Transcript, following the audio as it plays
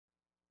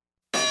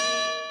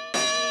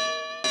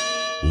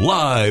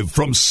Live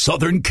from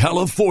Southern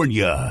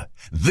California,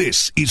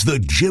 this is the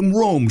Jim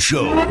Rome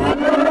Show.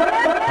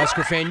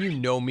 Husker fan, you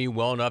know me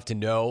well enough to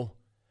know,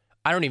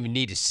 I don't even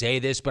need to say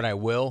this, but I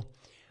will.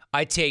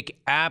 I take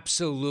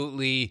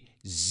absolutely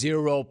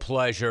zero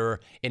pleasure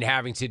in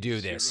having to do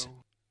this.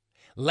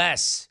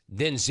 Less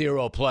than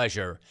zero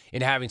pleasure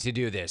in having to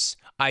do this.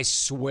 I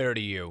swear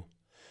to you.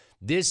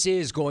 This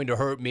is going to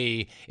hurt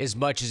me as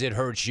much as it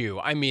hurts you.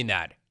 I mean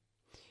that.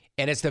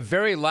 And it's the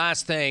very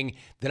last thing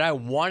that I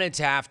wanted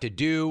to have to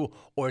do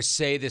or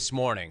say this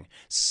morning.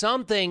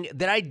 Something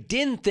that I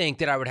didn't think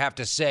that I would have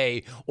to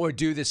say or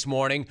do this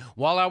morning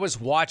while I was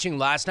watching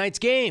last night's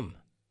game.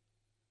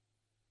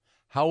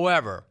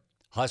 However,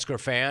 Husker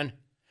fan,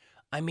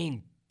 I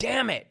mean,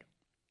 damn it.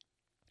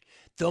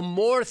 The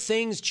more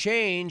things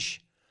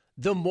change,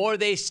 the more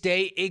they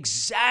stay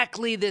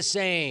exactly the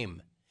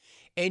same.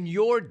 And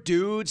your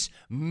dudes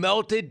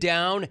melted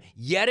down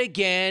yet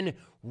again,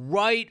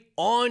 right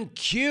on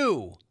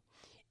cue,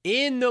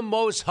 in the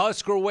most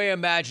Husker way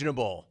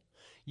imaginable.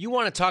 You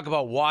want to talk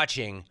about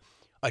watching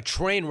a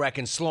train wreck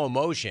in slow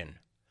motion.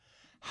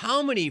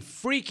 How many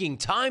freaking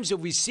times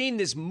have we seen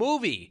this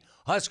movie,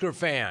 Husker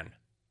fan?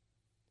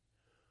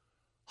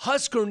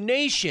 Husker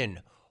Nation,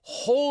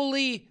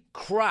 holy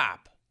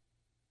crap.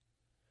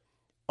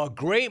 A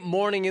great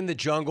morning in the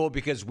jungle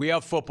because we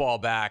have football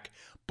back,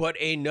 but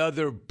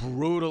another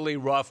brutally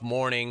rough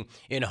morning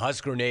in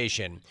Husker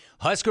Nation.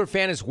 Husker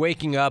fan is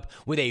waking up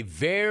with a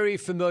very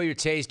familiar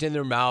taste in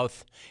their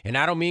mouth, and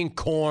I don't mean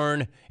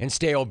corn and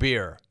stale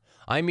beer.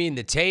 I mean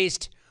the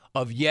taste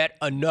of yet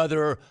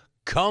another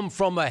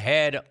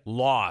come-from-ahead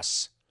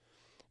loss.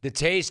 The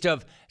taste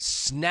of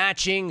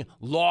snatching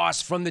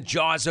loss from the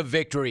jaws of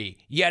victory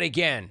yet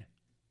again.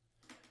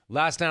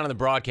 Last night on the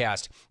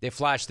broadcast, they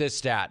flashed this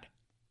stat.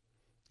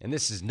 And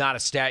this is not a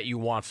stat you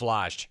want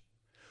flashed.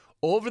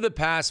 Over the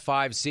past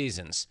 5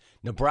 seasons,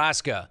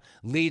 Nebraska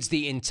leads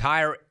the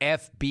entire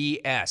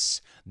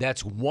FBS.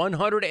 That's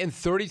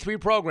 133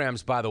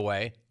 programs, by the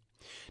way.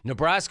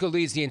 Nebraska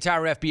leads the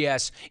entire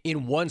FBS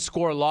in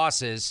one-score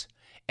losses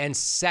and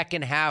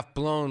second-half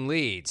blown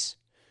leads.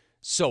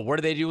 So what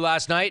did they do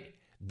last night?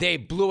 They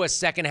blew a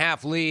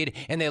second-half lead,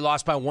 and they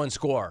lost by 1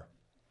 score.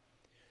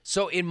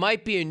 So it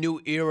might be a new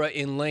era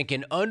in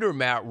Lincoln under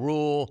Matt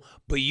Rule,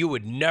 but you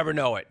would never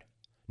know it.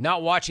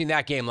 Not watching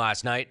that game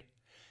last night.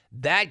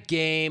 That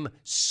game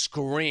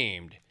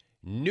screamed.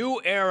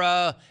 New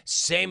era,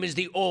 same as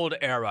the old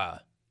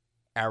era.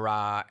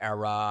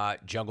 Era,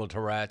 Jungle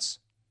Tourette's.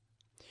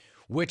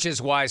 Which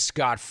is why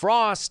Scott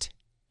Frost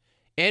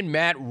and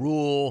Matt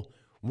Rule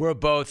were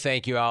both,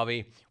 thank you,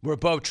 Alvy, were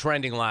both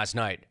trending last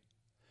night.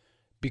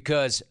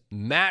 Because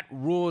Matt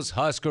Rule's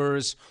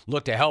Huskers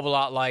looked a hell of a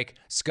lot like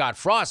Scott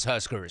Frost's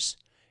Huskers.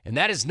 And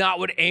that is not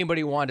what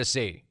anybody wanted to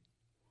see.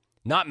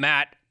 Not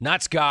Matt,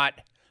 not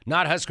Scott,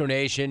 not Husker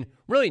Nation,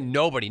 really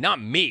nobody, not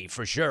me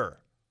for sure.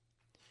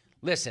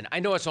 Listen,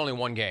 I know it's only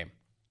one game.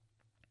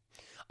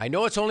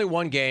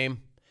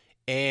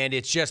 And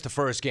it's just the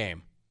first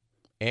game.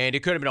 And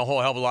it could have been a whole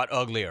hell of a lot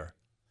uglier.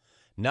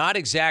 Not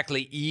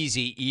exactly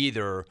easy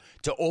either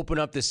to open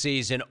up the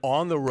season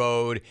on the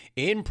road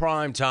in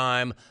prime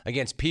time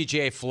against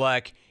PJ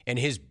Fleck and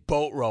his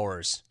boat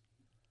rowers.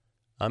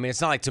 I mean,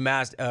 it's not like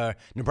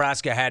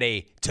Nebraska had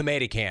a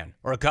tomato can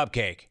or a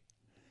cupcake.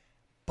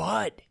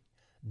 But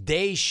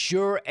they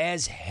sure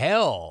as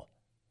hell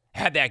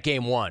had that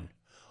game won.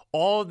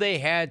 All they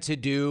had to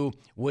do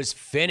was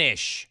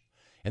finish.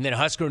 And then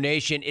Husker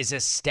Nation is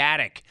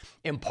ecstatic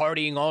and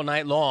partying all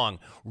night long,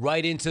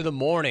 right into the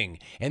morning.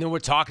 And then we're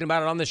talking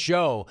about it on the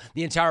show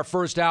the entire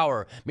first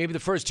hour, maybe the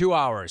first 2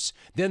 hours.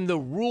 Then the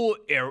Rule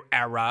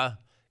era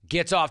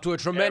gets off to a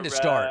tremendous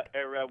start.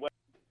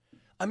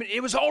 I mean,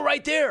 it was all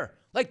right there,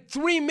 like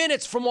 3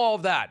 minutes from all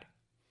of that.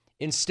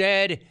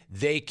 Instead,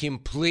 they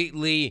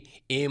completely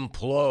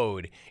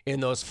implode in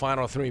those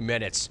final 3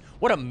 minutes.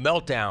 What a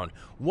meltdown.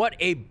 What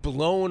a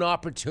blown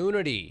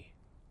opportunity.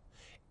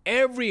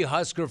 Every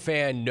Husker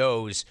fan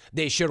knows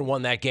they should have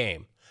won that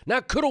game.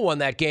 Not could have won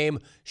that game,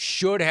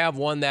 should have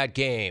won that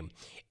game.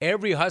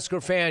 Every Husker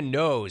fan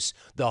knows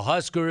the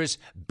Huskers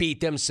beat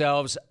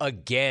themselves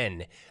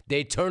again.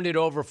 They turned it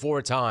over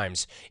 4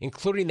 times,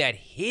 including that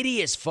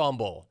hideous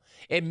fumble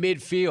at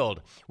midfield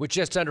with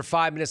just under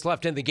 5 minutes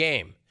left in the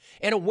game.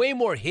 And a way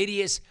more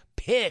hideous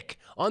pick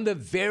on the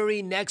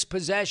very next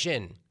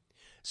possession.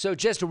 So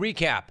just to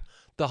recap,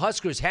 the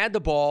Huskers had the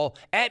ball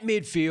at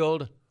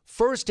midfield,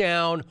 first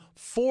down,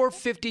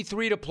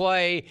 4:53 to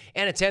play,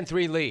 and a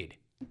 10-3 lead.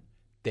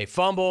 They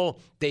fumble,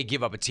 they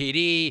give up a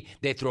TD,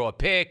 they throw a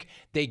pick,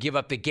 they give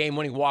up the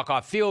game-winning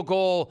walk-off field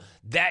goal.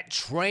 That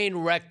train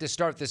wreck to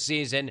start the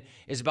season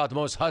is about the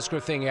most Husker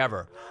thing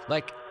ever.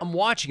 Like, I'm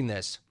watching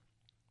this,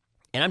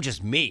 and I'm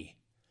just me.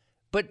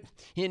 But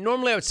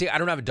normally I would say I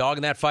don't have a dog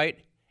in that fight.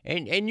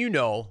 And you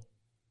know,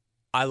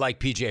 I like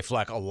PJ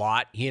Fleck a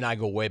lot. He and I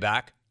go way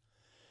back.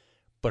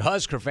 But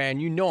Husker fan,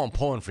 you know I'm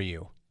pulling for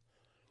you.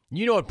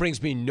 You know it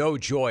brings me no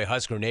joy,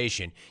 Husker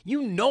Nation.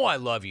 You know I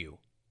love you.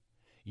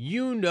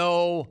 You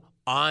know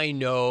I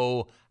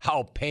know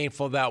how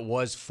painful that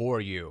was for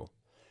you.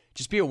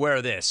 just be aware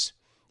of this.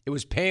 It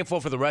was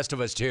painful for the rest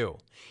of us, too.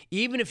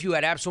 Even if you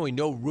had absolutely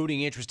no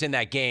rooting interest in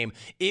that game,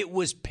 it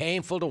was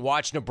painful to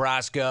watch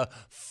Nebraska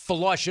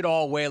flush it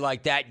all away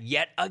like that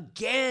yet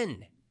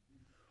again.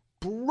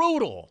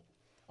 Brutal.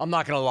 I'm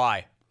not going to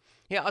lie.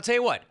 Yeah, I'll tell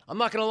you what. I'm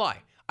not going to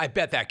lie. I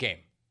bet that game.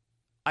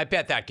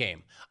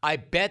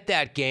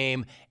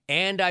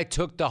 And I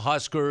took the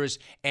Huskers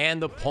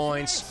and the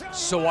points,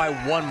 so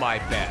I won my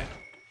bet.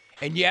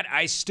 And yet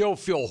I still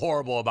feel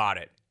horrible about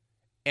it.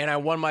 And I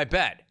won my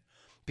bet.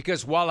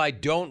 Because while I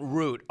don't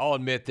root, I'll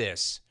admit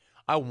this.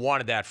 I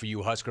wanted that for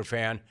you, Husker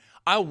fan.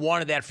 I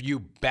wanted that for you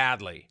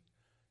badly.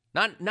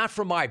 Not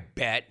for my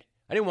bet.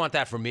 I didn't want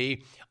that for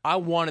me. I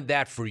wanted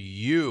that for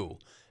you.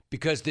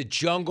 Because the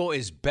jungle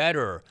is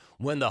better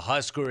when the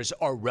Huskers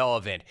are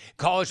relevant.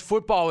 College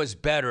football is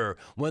better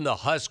when the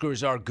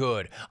Huskers are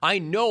good. I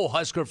know,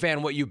 Husker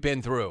fan, what you've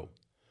been through.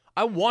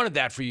 I wanted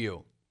that for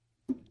you.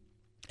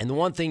 And the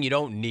one thing you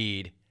don't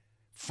need,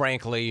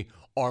 frankly,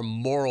 are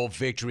moral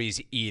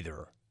victories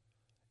either.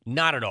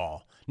 Not at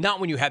all. Not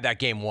when you had that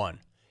game won.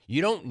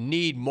 You don't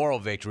need moral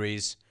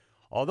victories.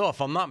 Although,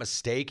 if I'm not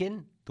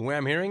mistaken, the way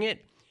I'm hearing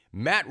it,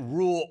 Matt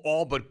Rule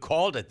all but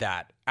called it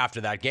that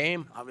after that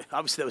game.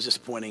 Obviously, that was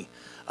disappointing.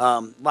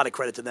 A lot of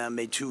credit to them.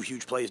 Made 2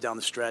 huge plays down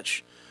the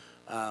stretch.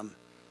 And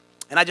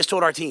I just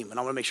told our team, and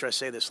I want to make sure I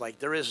say this, like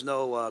there's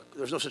no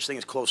such thing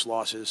as close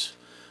losses.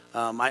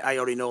 I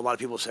already know a lot of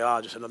people say,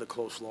 just another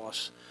close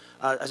loss.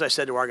 As I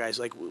said to our guys,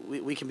 like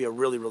we can be a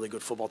really, really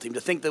good football team.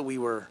 To think that we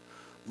were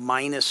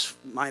minus,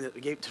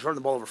 to turn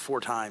the ball over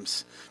 4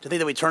 times. To think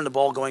that we turned the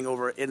ball going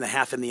over in the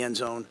half in the end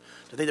zone.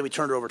 To think that we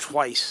turned it over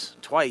twice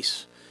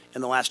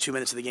in the last 2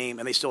 minutes of the game,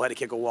 and they still had to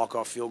kick a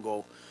walk-off field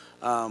goal.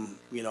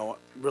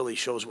 Really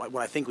shows what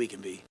I think we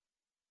can be.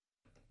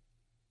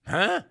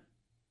 Huh?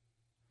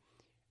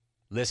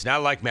 Listen, I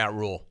like Matt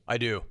Rule. I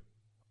do.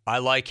 I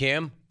like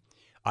him.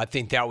 I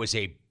think that was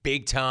a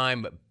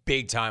big-time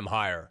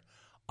hire.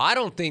 I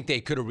don't think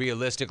they could have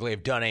realistically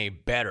have done any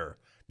better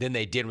than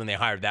they did when they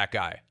hired that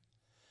guy.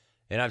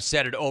 And I've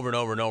said it over and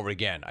over and over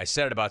again. I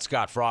said it about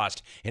Scott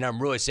Frost, and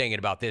I'm really saying it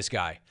about this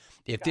guy.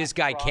 If this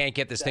guy can't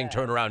get this thing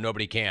turned around,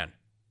 nobody can.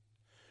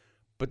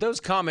 But those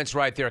comments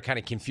right there kind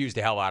of confused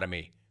the hell out of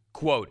me.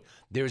 Quote,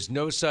 there's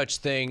no such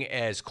thing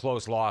as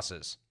close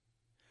losses.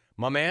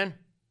 My man,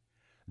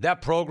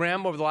 that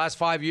program over the last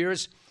 5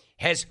 years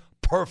has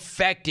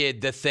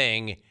perfected the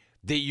thing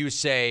that you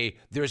say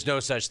there's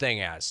no such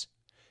thing as.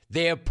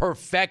 They have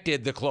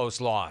perfected the close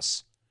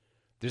loss.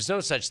 There's no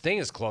such thing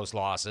as close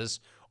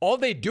losses. All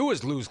they do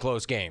is lose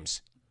close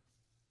games.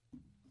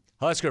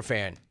 Husker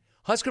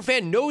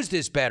fan knows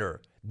this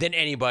better than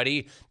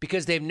anybody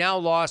because they've now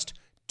lost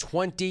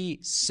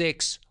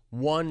 26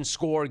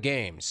 one-score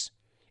games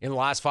in the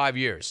last 5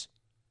 years.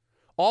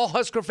 All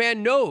Husker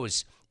fan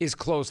knows is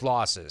close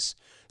losses.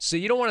 So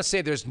you don't want to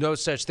say there's no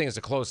such thing as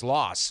a close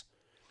loss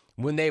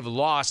when they've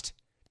lost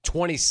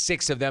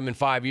 26 of them in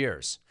 5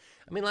 years.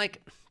 I mean,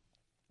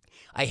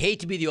 I hate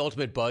to be the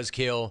ultimate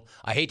buzzkill.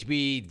 I hate to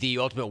be the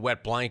ultimate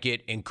wet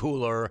blanket and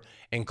cooler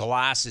and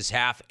glass is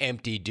half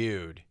empty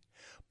dude.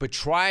 But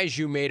try as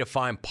you may to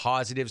find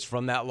positives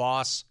from that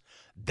loss,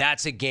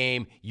 that's a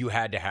game you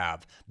had to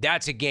have.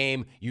 That's a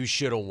game you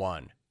should have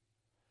won.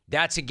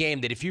 That's a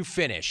game that if you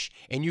finish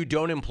and you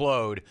don't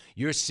implode,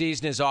 your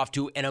season is off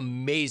to an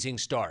amazing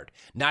start,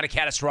 not a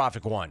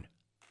catastrophic one.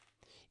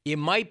 It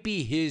might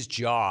be his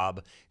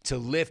job to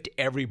lift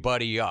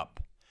everybody up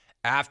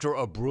after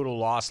a brutal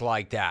loss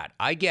like that.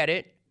 I get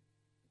it.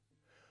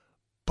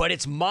 But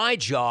it's my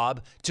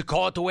job to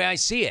call it the way I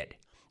see it.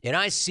 And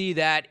I see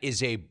that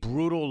as a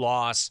brutal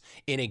loss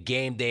in a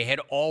game they had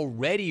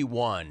already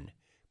won.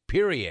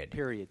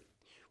 Period.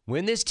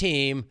 When this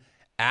team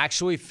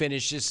actually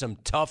finishes some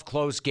tough,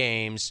 close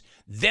games,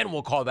 then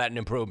we'll call that an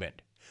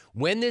improvement.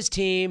 When this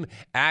team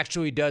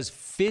actually does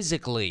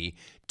physically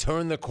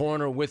turn the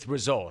corner with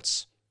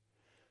results,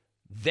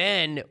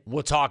 then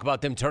we'll talk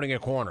about them turning a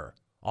corner.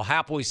 I'll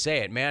happily say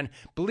it, man.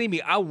 Believe me,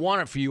 I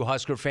want it for you,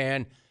 Husker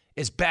fan,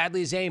 as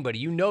badly as anybody.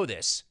 You know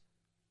this.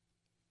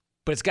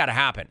 But it's got to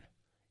happen.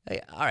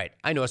 Hey, all right,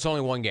 I know it's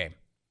only one game.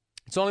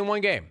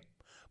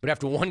 But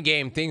after one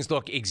game, things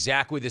look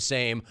exactly the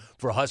same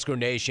for Husker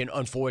Nation,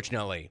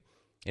 unfortunately.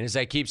 And as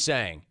I keep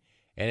saying,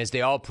 and as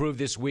they all proved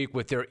this week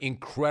with their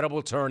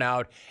incredible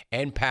turnout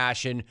and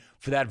passion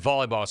for that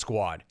volleyball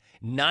squad,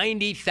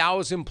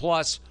 90,000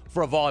 plus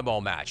for a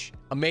volleyball match.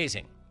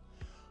 Amazing.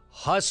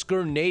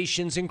 Husker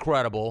Nation's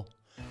incredible.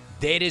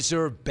 They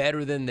deserve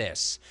better than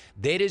this.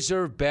 They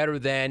deserve better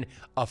than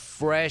a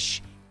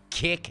fresh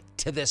kick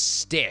to the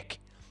stick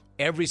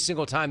every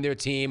single time their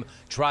team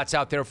trots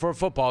out there for a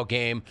football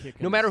game,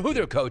 no matter who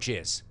their coach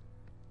is.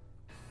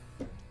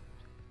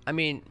 I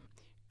mean,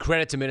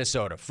 credit to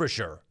Minnesota, for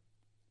sure.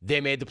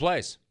 They made the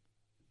plays.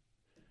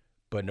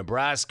 But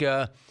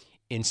Nebraska,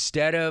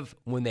 instead of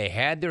when they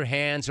had their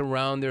hands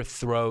around their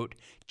throat,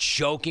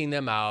 choking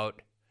them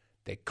out,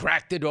 they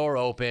cracked the door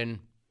open,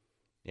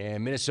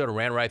 and Minnesota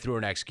ran right through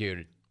and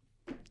executed.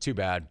 Too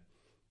bad.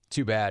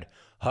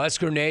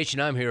 Husker Nation,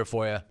 I'm here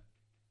for you.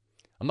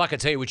 I'm not going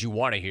to tell you what you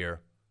want to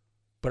hear.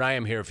 but I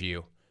am here for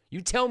you.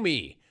 You tell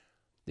me.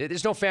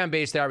 There's no fan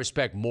base that I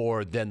respect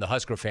more than the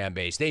Husker fan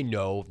base. They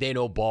know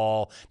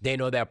ball. They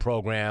know that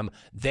program.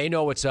 They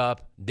know what's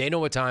up. They know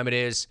what time it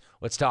is.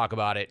 Let's talk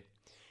about it.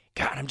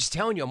 God, I'm just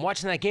telling you, I'm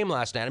watching that game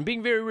last night. I'm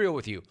being very real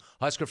with you,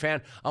 Husker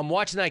fan. I'm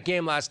watching that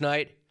game last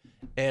night,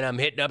 and I'm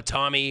hitting up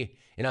Tommy,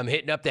 and I'm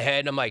hitting up the head,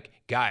 and I'm like,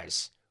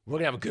 guys, we're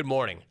going to have a good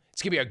morning.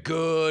 It's going to be a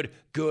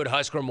good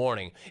Husker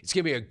morning. It's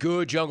going to be a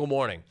good Jungle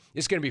morning.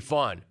 It's going to be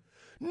fun.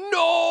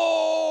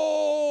 No!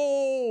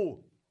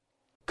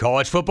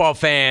 College football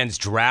fans,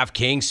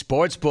 DraftKings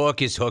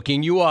Sportsbook is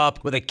hooking you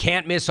up with a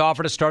can't-miss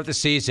offer to start the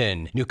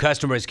season. New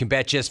customers can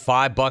bet just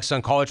 $5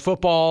 on college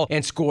football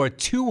and score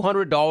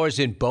 $200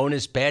 in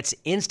bonus bets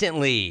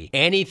instantly.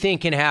 Anything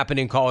can happen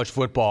in college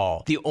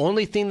football. The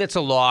only thing that's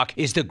a lock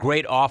is the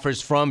great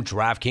offers from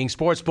DraftKings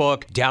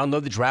Sportsbook.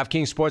 Download the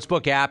DraftKings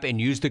Sportsbook app and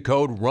use the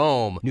code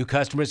ROAM. New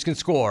customers can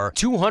score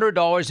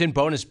 $200 in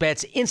bonus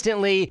bets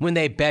instantly when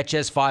they bet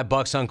just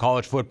 $5 on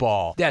college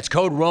football. That's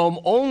code ROAM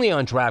only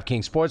on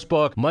DraftKings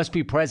Sportsbook. Must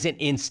be present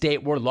in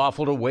state where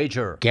lawful to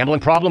wager. Gambling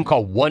problem?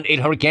 Call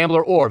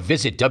 1-800-GAMBLER or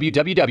visit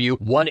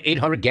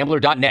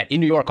www.1800gambler.net. In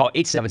New York, call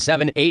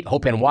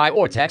 877-8-HOPE-NY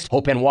or text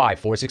HOPE-NY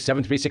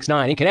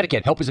 467-369. In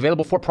Connecticut, help is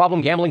available for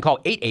problem gambling. Call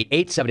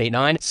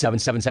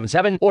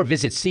 888-789-7777 or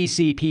visit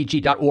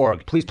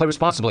ccpg.org. Please play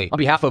responsibly. On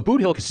behalf of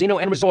Boot Hill Casino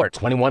and Resort,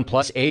 21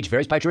 plus, age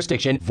varies by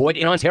jurisdiction, void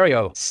in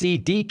Ontario. See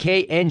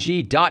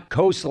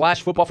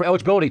dkng.co/football for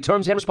eligibility,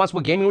 terms and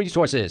responsible gaming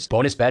resources.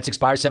 Bonus bets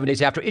expire 7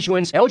 days after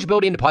issuance.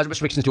 Eligibility and deposit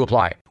restrictions to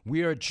apply.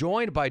 We are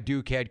joined by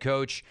Duke head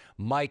coach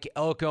Mike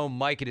Elko.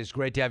 Mike, it is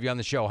great to have you on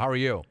the show. How are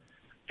you?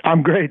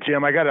 I'm great,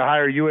 Jim. I got to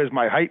hire you as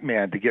my hype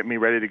man to get me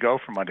ready to go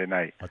for Monday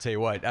night. I'll tell you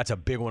what, that's a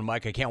big one,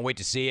 Mike. I can't wait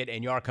to see it,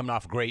 and you are coming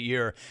off a great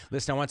year.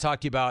 Listen, I want to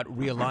talk to you about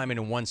realignment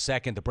in 1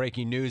 second, the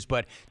breaking news,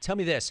 but tell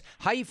me this.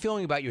 How are you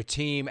feeling about your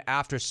team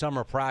after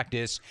summer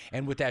practice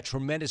and with that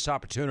tremendous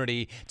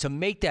opportunity to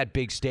make that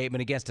big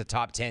statement against a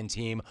top 10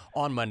 team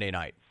on Monday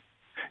night?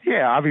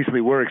 Yeah,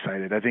 obviously we're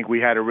excited. I think we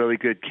had a really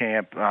good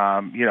camp.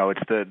 It's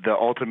the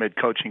ultimate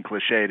coaching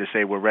cliche to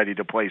say we're ready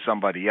to play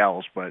somebody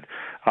else, but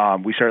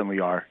we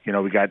certainly are.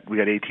 We got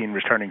 18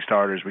 returning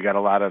starters. We got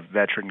a lot of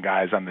veteran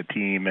guys on the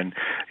team, and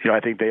I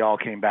think they all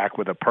came back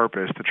with a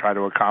purpose to try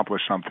to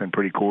accomplish something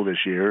pretty cool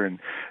this year. And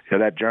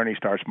that journey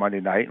starts Monday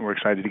night, and we're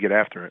excited to get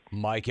after it.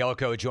 Mike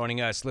Elko joining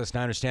us.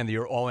 Listen, I understand that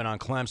you're all in on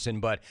Clemson,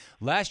 but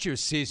last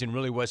year's season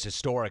really was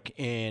historic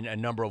in a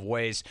number of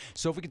ways.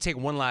 So if we could take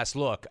one last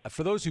look,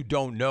 for those who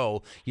don't know,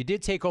 you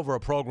did take over a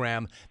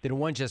program that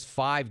won just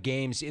 5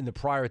 games in the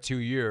prior 2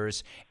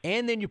 years,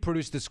 and then you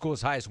produced the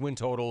school's highest win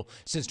total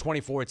since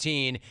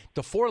 2014.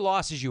 The 4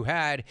 losses you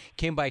had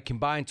came by a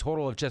combined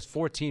total of just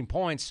 14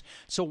 points.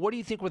 So what do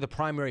you think were the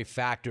primary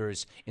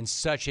factors in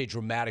such a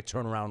dramatic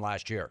turnaround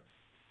last year?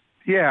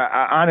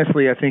 Yeah,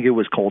 honestly, I think it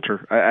was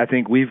culture. I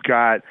think we've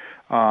got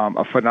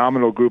a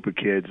phenomenal group of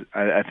kids.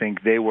 I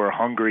think they were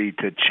hungry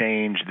to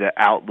change the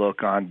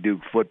outlook on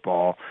Duke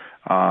football.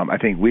 I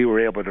think we were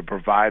able to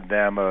provide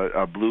them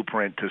a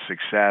blueprint to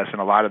success,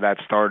 and a lot of that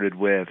started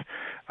with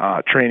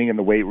training in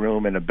the weight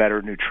room and a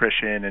better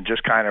nutrition and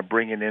just kind of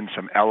bringing in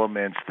some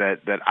elements that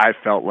I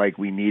felt like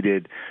we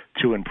needed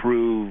to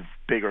improve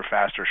bigger,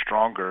 faster,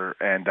 stronger.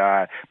 And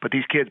but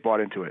these kids bought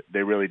into it.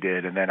 They really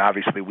did. And then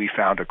obviously we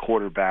found a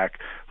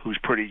quarterback who's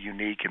pretty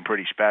unique and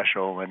pretty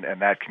special, and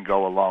that can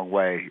go a long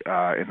way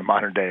in the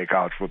modern day of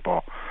college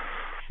football.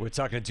 We're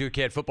talking to Duke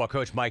head football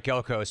coach Mike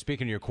Elko.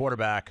 Speaking of your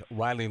quarterback,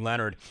 Riley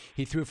Leonard,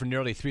 he threw for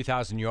nearly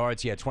 3,000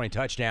 yards. He had 20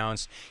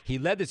 touchdowns. He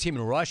led the team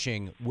in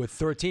rushing with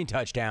 13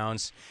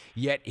 touchdowns,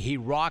 yet he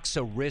rocks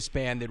a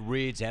wristband that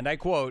reads, and I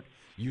quote,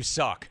 "You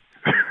suck."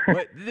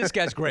 This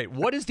guy's great.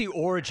 What is the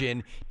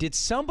origin? Did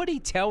somebody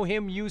tell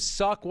him you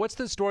suck? What's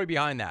the story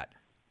behind that?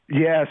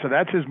 Yeah, so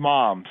that's his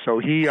mom. So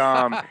he's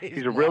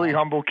a really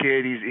humble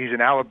kid. He's an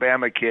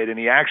Alabama kid, and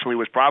he actually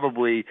was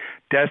probably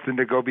destined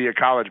to go be a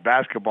college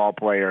basketball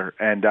player.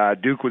 And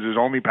Duke was his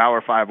only Power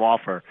 5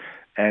 offer.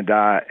 And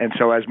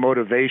so as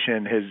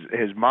motivation,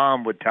 his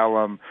mom would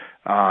tell him,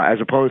 as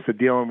opposed to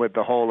dealing with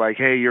the whole like,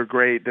 hey, you're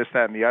great, this,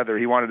 that, and the other.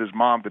 He wanted his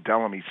mom to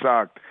tell him he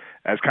sucked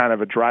as kind of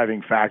a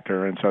driving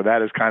factor, and so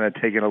that has kind of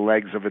taken a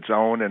legs of its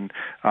own, and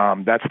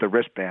that's the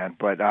wristband.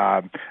 But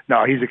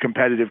no, he's a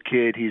competitive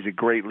kid. He's a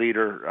great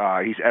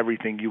leader. He's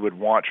everything you would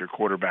want your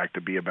quarterback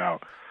to be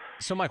about.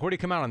 So, Mike, where do you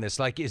come out on this?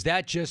 Like, is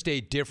that just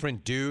a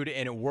different dude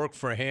and it worked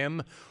for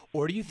him,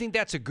 or do you think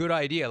that's a good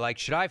idea? Like,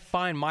 should I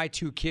find my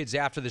 2 kids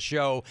after the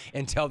show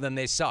and tell them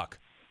they suck?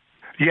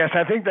 Yes,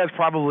 I think that's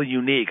probably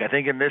unique. I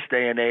think in this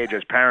day and age,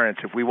 as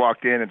parents, if we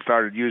walked in and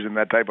started using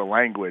that type of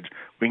language,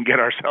 we can get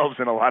ourselves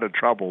in a lot of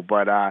trouble.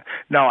 But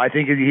no, I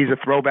think he's a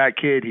throwback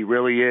kid. He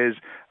really is.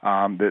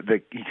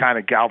 He kind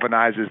of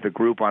galvanizes the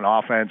group on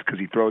offense because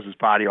he throws his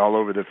body all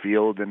over the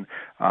field. And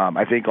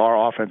I think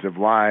our offensive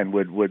line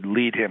would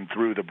lead him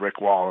through the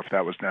brick wall if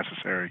that was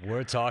necessary.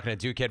 We're talking to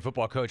Duke head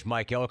football coach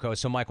Mike Elko.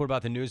 So, Mike, what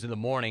about the news of the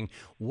morning?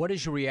 What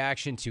is your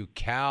reaction to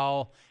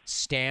Cal,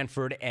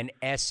 Stanford, and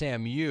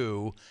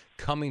SMU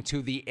coming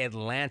to the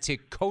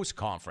Atlantic Coast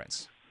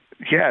Conference?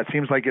 Yeah, it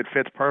seems like it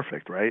fits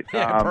perfect, right?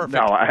 Yeah, perfect.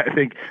 No, I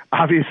think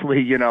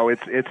obviously,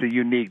 it's a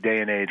unique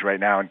day and age right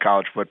now in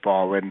college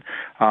football, and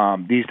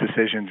these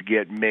decisions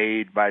get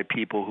made by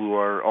people who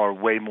are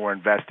way more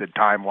invested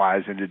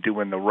time-wise into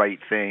doing the right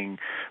thing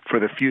for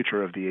the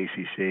future of the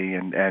ACC.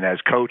 And as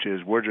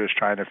coaches, we're just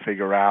trying to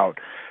figure out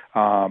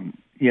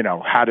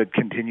how to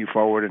continue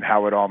forward and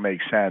how it all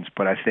makes sense.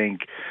 But I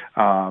think,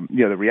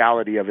 the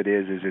reality of it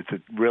is it's a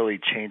really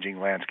changing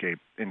landscape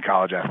in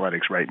college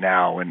athletics right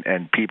now,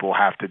 and people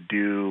have to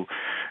do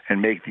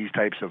and make these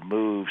types of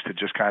moves to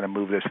just kind of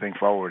move this thing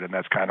forward, and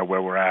that's kind of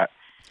where we're at.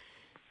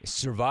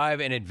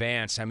 Survive and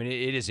advance. I mean,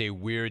 it is a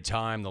weird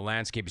time. The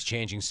landscape is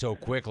changing so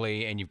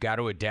quickly, and you've got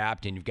to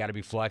adapt, and you've got to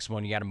be flexible,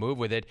 and you got to move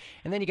with it.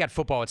 And then you got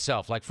football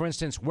itself. Like, for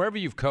instance, wherever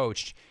you've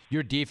coached,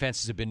 your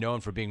defenses have been known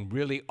for being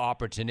really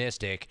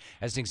opportunistic.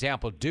 As an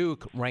example,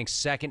 Duke ranked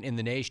second in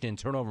the nation in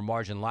turnover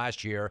margin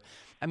last year.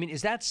 I mean,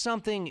 is that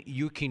something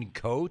you can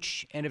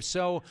coach? And if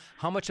so,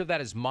 how much of that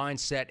is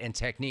mindset and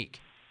technique?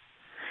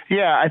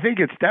 Yeah, I think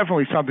it's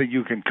definitely something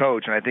you can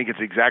coach, and I think it's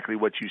exactly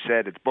what you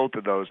said. It's both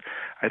of those.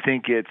 I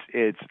think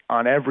it's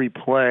on every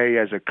play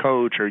as a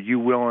coach, are you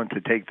willing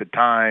to take the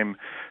time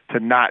to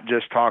not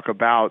just talk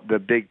about the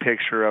big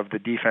picture of the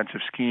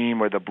defensive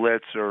scheme or the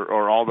blitz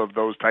or all of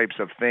those types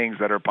of things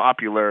that are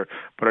popular,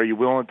 but are you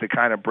willing to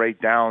kind of break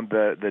down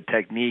the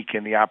technique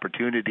and the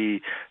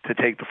opportunity to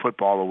take the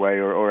football away,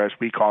 or as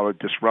we call it,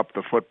 disrupt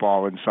the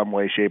football in some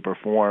way, shape, or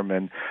form?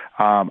 And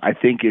I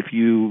think if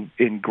you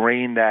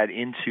ingrain that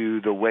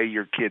into the way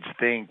your kids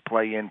think,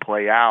 play in,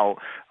 play out,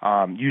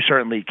 you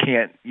certainly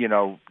can't,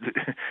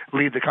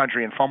 lead the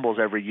country in fumbles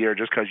every year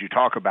just because you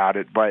talk about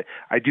it. But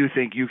I do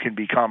think you can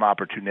become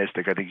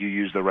opportunistic. I think you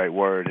used the right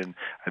word, and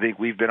I think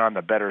we've been on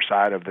the better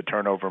side of the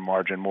turnover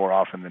margin more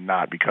often than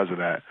not because of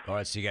that. All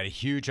right, so you got a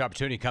huge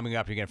opportunity coming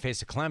up. You're going to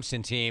face a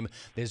Clemson team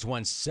that has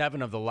won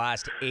 7 of the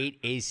last 8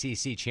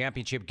 ACC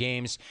championship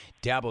games.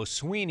 Dabo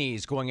Swinney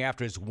is going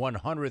after his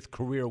 100th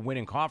career win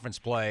in conference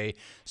play.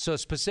 So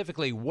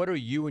specifically, what are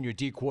you and your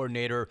D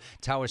coordinator,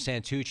 Tyler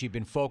Santucci,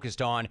 been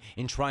focused on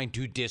in trying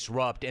to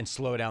disrupt and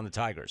slow down the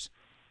Tigers?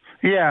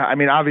 Yeah, I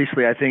mean,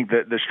 obviously, I think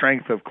that the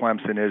strength of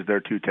Clemson is their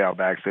 2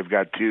 tailbacks. They've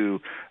got 2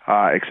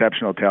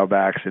 exceptional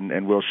tailbacks,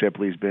 and Will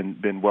Shipley's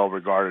been well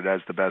regarded as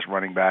the best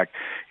running back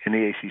in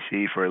the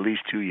ACC for at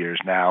least 2 years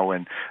now.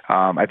 And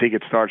I think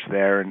it starts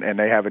there, and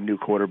they have a new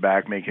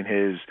quarterback making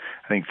his,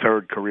 I think,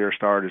 3rd career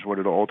start is what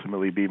it'll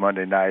ultimately be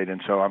Monday night.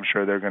 And so I'm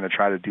sure they're going to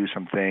try to do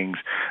some things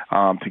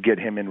to get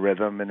him in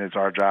rhythm, and it's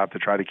our job to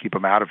try to keep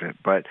him out of it.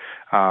 But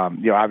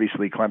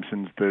obviously,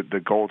 Clemson's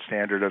the gold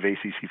standard of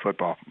ACC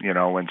football,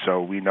 and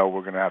so we know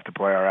we're going to have to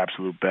play our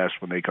absolute best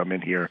when they come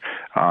in here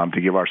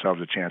to give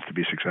ourselves a chance to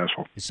be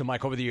successful. So,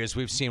 Mike, over the years,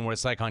 we've seen what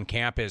it's like on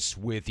campus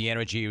with the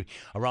energy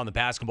around the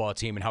basketball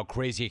team and how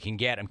crazy it can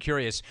get. I'm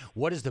curious,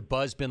 what has the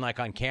buzz been like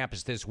on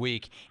campus this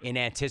week in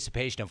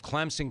anticipation of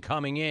Clemson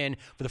coming in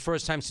for the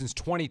first time since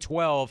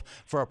 2012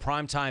 for a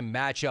primetime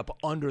matchup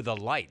under the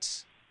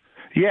lights?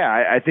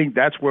 Yeah, I think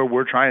that's where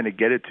we're trying to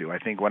get it to. I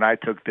think when I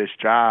took this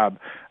job,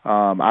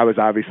 I was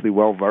obviously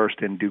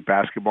well-versed in Duke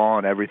basketball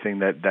and everything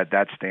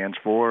that stands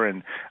for,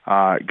 and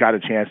got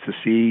a chance to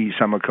see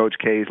some of Coach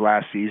K's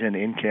last season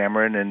in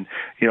Cameron, and,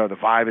 the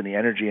vibe and the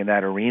energy in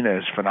that arena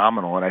is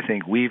phenomenal. And I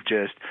think we've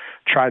just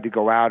tried to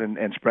go out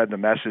and spread the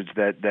message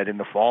that in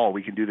the fall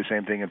we can do the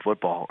same thing in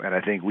football. And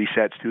I think we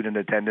set student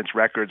attendance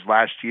records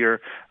last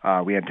year.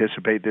 We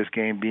anticipate this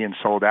game being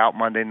sold out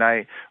Monday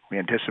night. We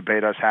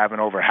anticipate us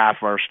having over half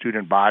our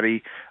student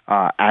body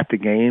at the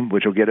game,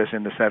 which will get us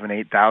in the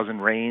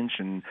 7,000-8,000 range,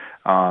 and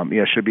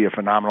should be a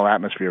phenomenal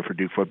atmosphere for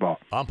Duke football.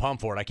 I'm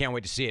pumped for it. I can't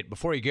wait to see it.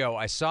 Before you go,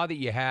 I saw that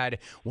you had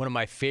one of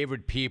my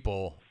favorite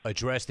people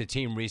address the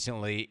team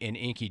recently in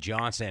Inky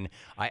Johnson.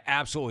 I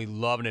absolutely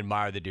love and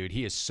admire the dude.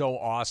 He is so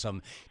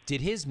awesome. Did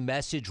his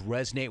message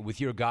resonate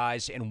with your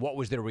guys, and what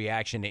was their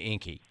reaction to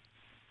Inky?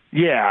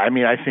 Yeah, I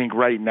mean, I think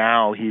right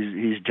now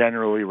he's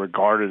generally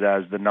regarded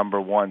as the number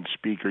one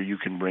speaker you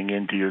can bring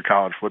into your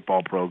college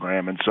football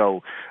program. And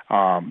so,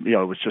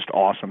 it was just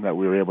awesome that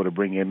we were able to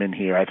bring him in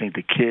here. I think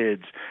the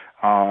kids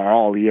are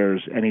all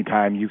ears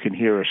anytime you can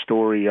hear a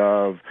story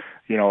of,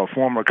 a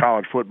former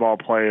college football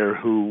player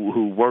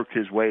who worked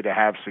his way to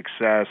have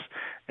success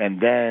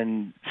and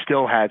then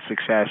still had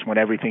success when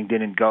everything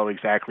didn't go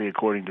exactly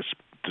according to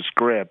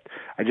script.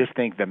 I just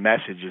think the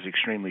message is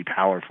extremely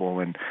powerful,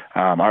 and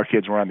our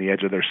kids were on the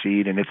edge of their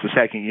seat, and it's the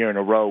second year in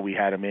a row we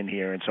had him in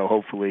here, and so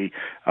hopefully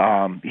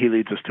he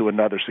leads us to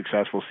another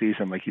successful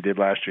season like he did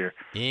last year.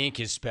 Ink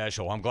is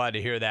special. I'm glad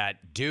to hear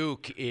that.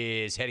 Duke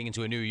is heading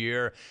into a new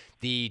year.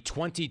 The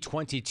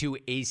 2022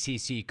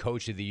 ACC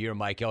Coach of the Year,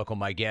 Mike Elko,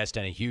 my guest,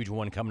 and a huge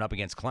one coming up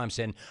against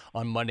Clemson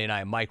on Monday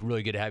night. Mike,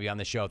 really good to have you on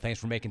the show. Thanks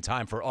for making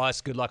time for us.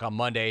 Good luck on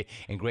Monday,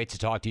 and great to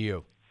talk to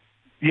you.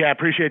 Yeah, I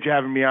appreciate you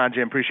having me on,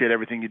 Jim. Appreciate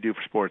everything you do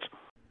for sports.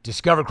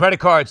 Discover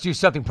credit cards do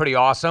something pretty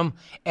awesome.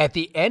 At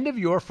the end of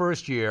your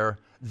first year,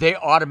 they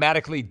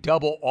automatically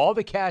double all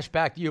the cash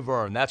back you've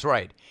earned. That's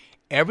right.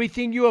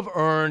 Everything you have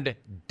earned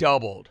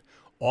doubled.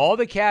 All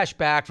the cash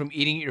back from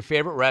eating at your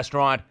favorite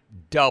restaurant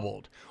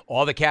doubled.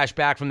 All the cash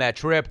back from that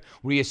trip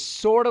where you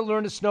sort of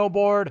learned to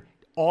snowboard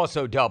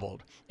also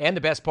doubled. And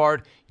the best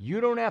part, you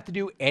don't have to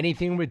do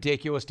anything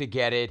ridiculous to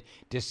get it.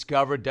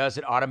 Discover does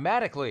it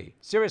automatically.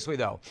 Seriously,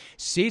 though.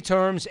 See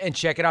terms and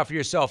check it out for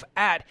yourself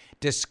at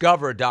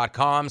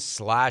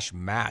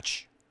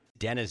discover.com/match.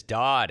 Dennis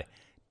Dodd.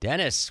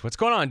 Dennis, what's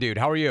going on, dude?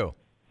 How are you?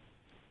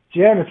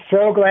 Jim, it's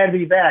so glad to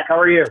be back. How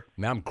are you?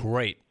 Man, I'm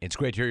great. It's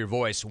great to hear your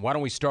voice. Why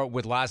don't we start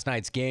with last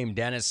night's game,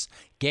 Dennis?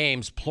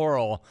 Games,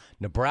 plural.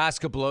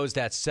 Nebraska blows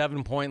that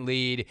 7-point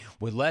lead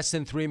with less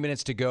than 3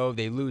 minutes to go.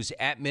 They lose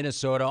at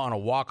Minnesota on a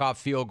walk-off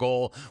field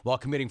goal while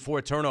committing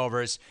 4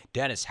 turnovers.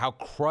 Dennis, how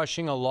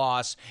crushing a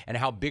loss and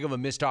how big of a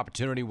missed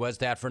opportunity was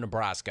that for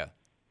Nebraska?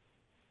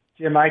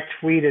 Jim, I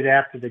tweeted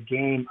after the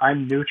game,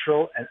 I'm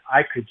neutral, and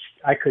I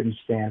couldn't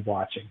stand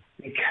watching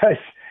because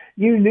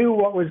you knew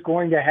what was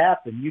going to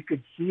happen. You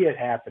could see it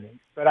happening.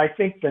 But I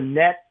think the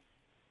net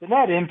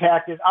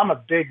impact is, I'm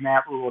a big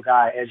Matt Rule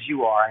guy, as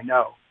you are, I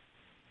know.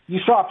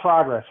 You saw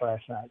progress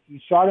last night. You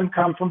saw them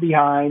come from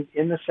behind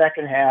in the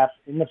second half,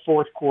 in the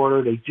fourth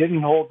quarter. They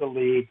didn't hold the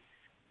lead,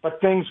 but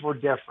things were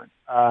different.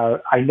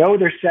 I know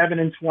they're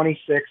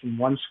 7-26 in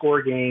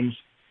one-score games.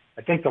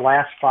 I think the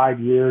last 5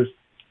 years,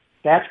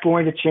 that's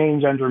going to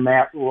change under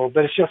Matt Rule,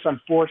 but it's just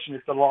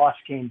unfortunate the loss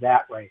came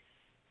that way.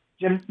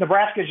 Jim,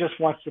 Nebraska just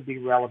wants to be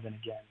relevant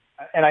again.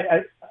 And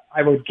I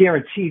would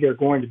guarantee they're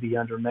going to be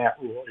under Matt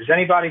Rule. Is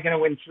anybody going to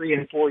win 3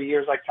 and 4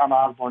 years like Tom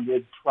Osborne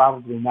did?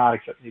 Probably not,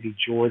 except maybe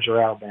Georgia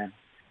or Alabama.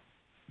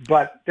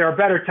 But there are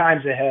better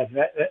times ahead.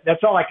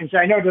 That's all I can say.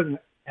 I know it doesn't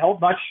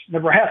help much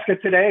Nebraska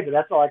today, but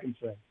that's all I can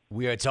say.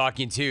 We are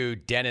talking to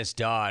Dennis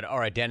Dodd. All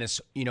right, Dennis,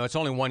 it's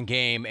only one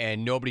game,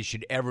 and nobody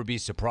should ever be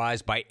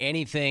surprised by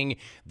anything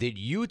that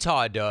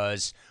Utah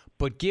does.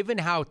 But given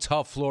how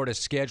tough Florida's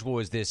schedule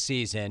is this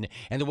season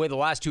and the way the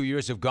last 2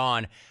 years have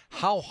gone,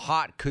 how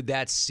hot could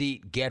that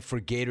seat get for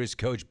Gators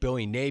coach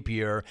Billy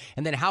Napier?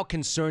 And then how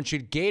concerned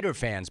should Gator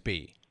fans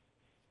be?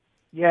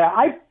 Yeah,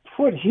 I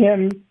put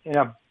him in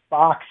a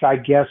box, I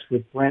guess,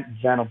 with Brent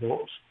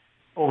Venables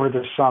over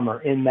the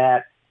summer in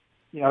that,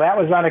 that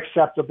was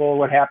unacceptable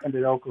what happened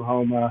at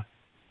Oklahoma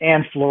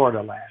and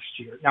Florida last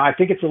year. Now, I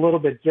think it's a little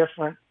bit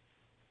different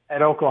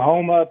at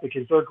Oklahoma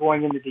because they're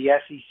going into the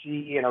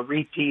SEC and a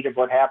repeat of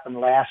what happened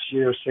last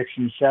year, 6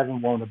 and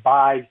 7 won't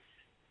abide.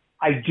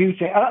 I do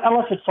think,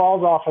 unless it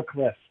falls off a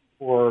cliff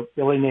for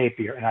Billy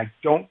Napier, and I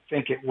don't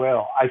think it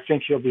will, I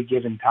think he'll be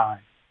given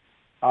time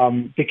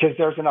because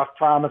there's enough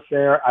promise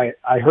there.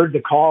 I heard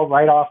the call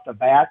right off the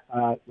bat,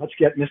 let's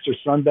get Mr.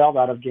 Sunbelt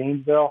out of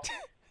Gainesville.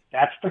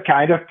 That's the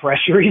kind of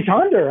pressure he's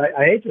under.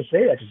 I hate to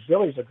say that because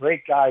Billy's a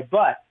great guy,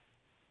 but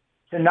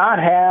to not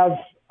have,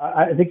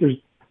 I think there's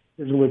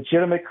a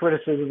legitimate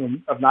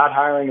criticism of not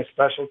hiring a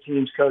special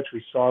teams coach.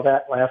 We saw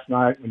that last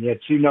night when you had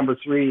 2 number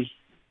 3s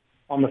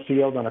on the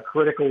field on a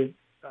critical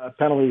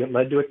penalty that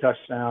led to a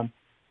touchdown.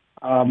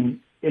 And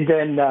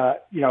then,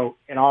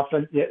 and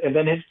often, and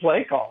then his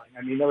play calling.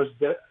 I mean, there was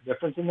a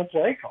difference in the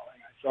play calling.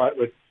 I saw it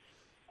with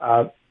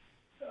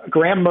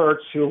Graham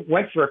Mertz, who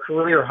went for a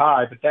career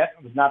high, but that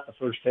was not the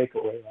first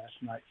takeaway last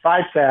night.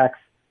 5 sacks,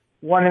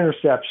 1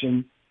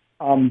 interception.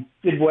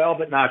 Did well,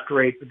 but not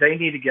great. But they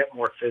need to get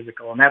more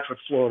physical, and that's what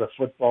Florida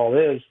football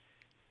is.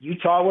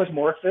 Utah was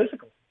more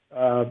physical.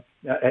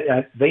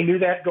 They knew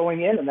that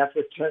going in, and that's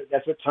what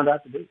turned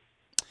out to be.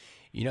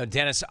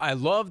 Dennis, I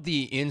love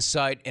the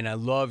insight, and I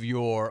love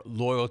your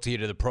loyalty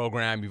to the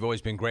program. You've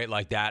always been great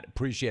like that.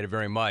 Appreciate it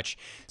very much.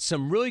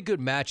 Some really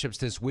good matchups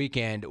this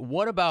weekend.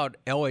 What about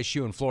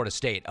LSU and Florida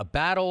State? A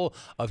battle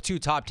of 2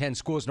 top 10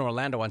 schools in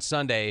Orlando on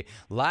Sunday.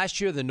 Last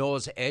year, the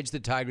Noles edged the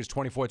Tigers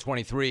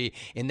 24-23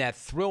 in that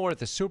thriller at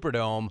the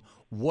Superdome.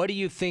 What do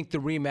you think the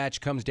rematch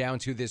comes down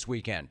to this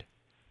weekend?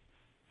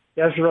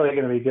 That's really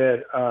going to be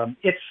good.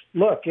 It's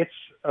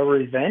a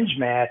revenge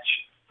match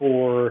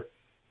for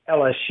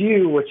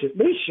LSU, which at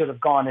least should have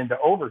gone into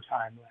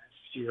overtime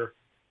last year.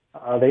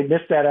 They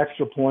missed that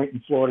extra point,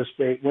 and Florida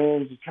State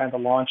wins. It's kind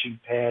of a launching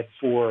pad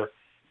for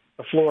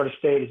the Florida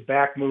State is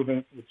back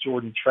moving with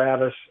Jordan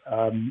Travis.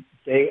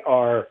 They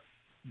are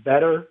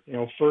better,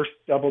 first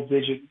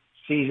double-digit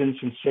season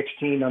since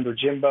 16 under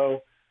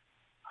Jimbo.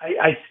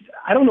 I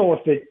don't know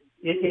if the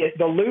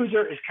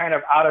loser is kind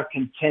of out of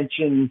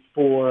contention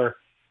for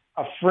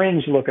a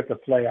fringe look at the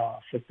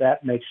playoffs, if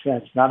that makes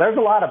sense. Now, there's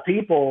a lot of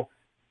people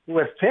who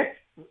have picked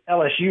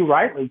LSU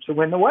rightly to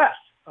win the West.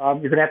 You're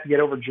going to have to get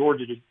over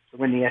Georgia to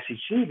win the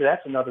SEC, but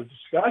that's another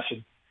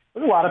discussion.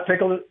 There's a lot of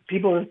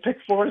people that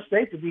picked Florida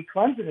State to beat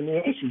Clemson in the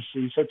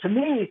ACC. So to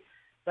me,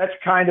 that's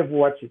kind of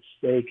what's at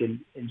stake. And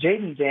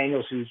Jaden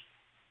Daniels, the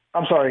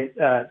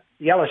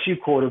LSU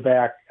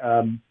quarterback,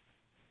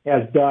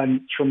 has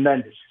done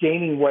tremendous.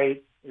 Gaining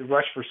weight, he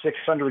rushed for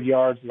 600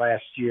 yards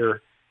last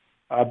year.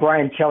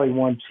 Brian Kelly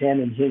won 10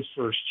 in his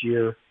first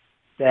year.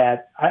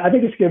 That I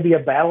think it's going to be a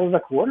battle of the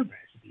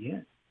quarterbacks at the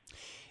end.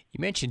 You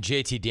mentioned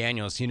JT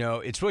Daniels. You know,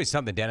 it's really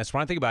something, Dennis.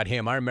 When I think about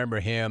him, I remember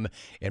him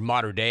in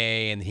Mater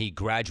Dei, and he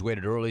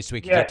graduated early so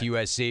he could get to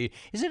USC.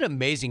 Isn't it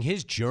amazing,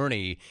 his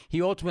journey?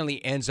 He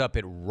ultimately ends up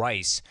at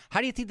Rice. How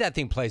do you think that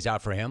thing plays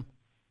out for him?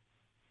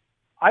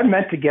 I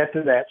meant to get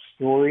to that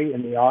story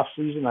in the off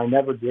season. I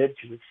never did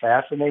because it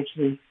fascinates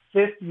me.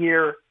 5th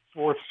year,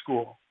 4th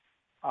school.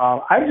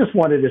 I just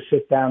wanted to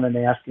sit down and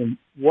ask him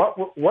what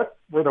were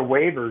the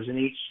waivers in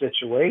each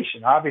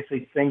situation.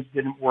 Obviously, things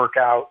didn't work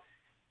out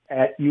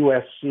at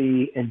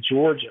USC and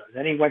Georgia.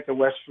 Then he went to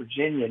West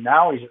Virginia.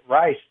 Now he's at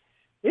Rice.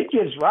 It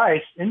gives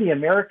Rice in the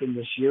American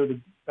this year the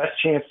best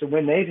chance to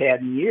win they've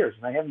had in years,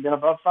 and they haven't been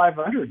above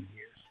 500 in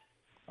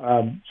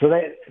years. So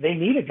they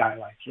need a guy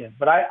like him.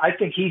 But I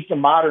think he's the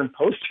modern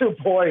poster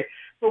boy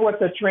for what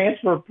the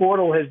transfer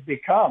portal has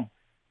become.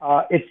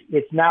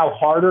 It's now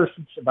harder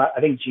since about,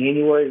 I think,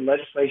 January,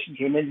 legislation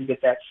came in to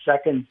get that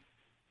second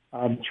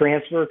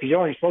transfer, because you're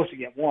only supposed to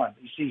get one.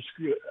 You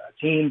see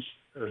teams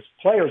or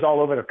players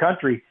all over the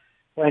country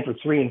playing for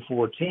 3 and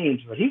 4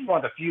 teams, but he's one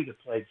of the few that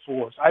played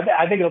 4. So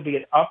I think it'll be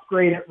an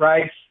upgrade at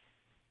Rice,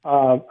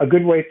 a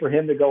good way for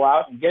him to go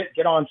out and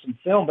get on some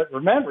film. But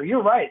remember,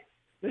 you're right.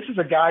 This is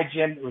a guy,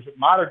 Jim, that was at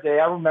Mater Dei.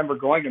 I remember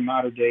going to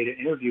Mater Dei to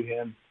interview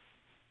him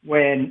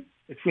when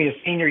between his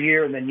senior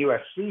year and then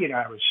USC, and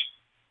I was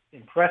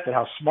impressed at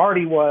how smart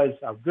he was,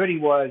 how good he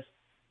was.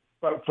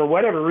 But for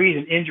whatever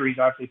reason, injuries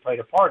obviously played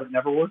a part. It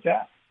never worked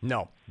out.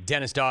 No.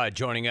 Dennis Dodd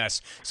joining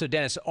us. So,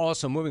 Dennis,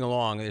 also moving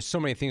along, there's so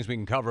many things we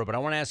can cover, but I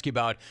want to ask you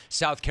about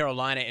South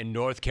Carolina and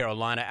North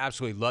Carolina.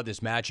 Absolutely love this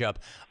matchup.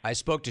 I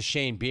spoke to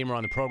Shane Beamer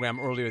on the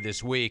program earlier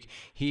this week.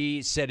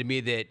 He said to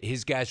me that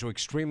his guys were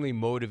extremely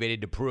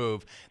motivated to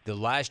prove that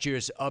last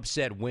year's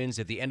upset wins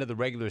at the end of the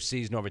regular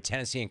season over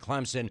Tennessee and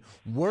Clemson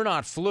were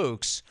not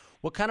flukes.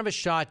 What kind of a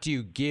shot do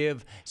you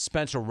give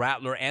Spencer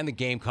Rattler and the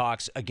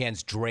Gamecocks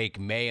against Drake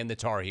May and the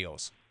Tar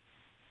Heels?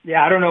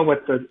 Yeah, I don't know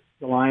what the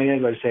line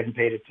is. I just haven't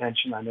paid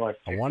attention. I know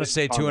I want to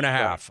say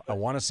 2.5. I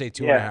want to say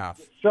 2.5.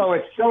 So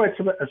it's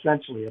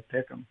essentially a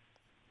pick 'em.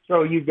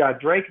 So you've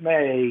got Drake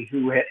May,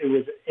 who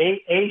was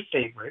a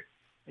favorite,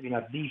 maybe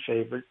not the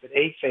favorite, but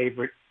a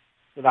favorite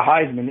for the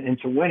Heisman, and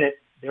to win it,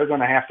 they're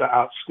going to have to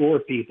outscore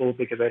people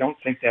because I don't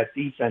think that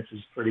defense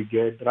is pretty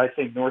good. But I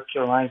think North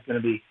Carolina's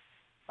going to be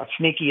a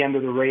sneaky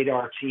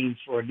under-the-radar team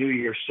for a New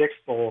Year's Six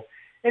Bowl.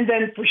 And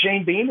then for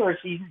Shane Beamer, as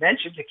he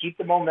mentioned, to keep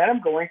the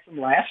momentum going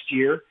from last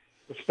year,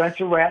 with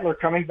Spencer Rattler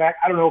coming back.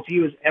 I don't know if he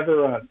was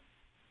ever,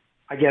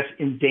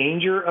 in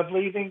danger of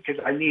leaving,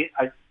 because I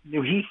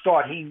knew he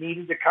thought he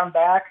needed to come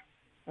back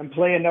and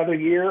play another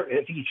year.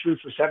 I think he threw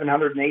for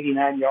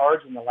 789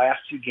 yards in the last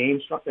 2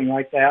 games, something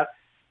like that.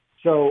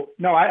 So,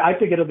 no, I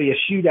think it'll be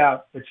a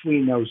shootout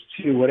between those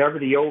two. Whatever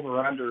the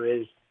over-under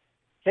is,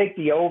 take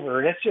the over.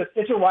 And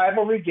it's a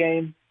rivalry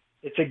game.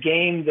 It's a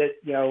game that,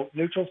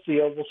 neutral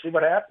field. We'll see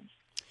what happens.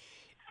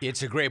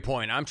 It's a great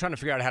point. I'm trying to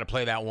figure out how to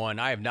play that one.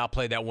 I have not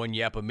played that one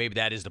yet, but maybe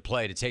that is the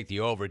play to take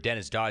the over.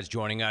 Dennis Dodd's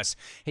joining us.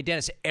 Hey,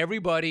 Dennis,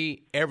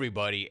 everybody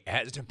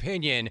has an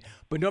opinion,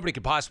 but nobody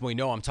could possibly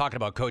know. I'm talking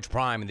about Coach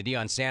Prime and the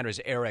Deion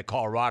Sanders era at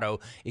Colorado.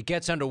 It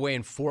gets underway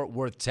in Fort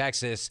Worth,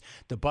 Texas.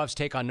 The Buffs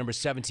take on number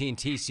 17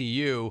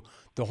 TCU.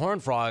 The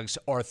Horned Frogs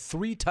are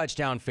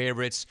 3-touchdown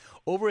favorites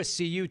over a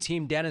CU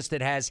team, Dennis,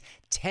 that has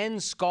 10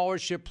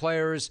 scholarship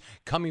players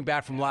coming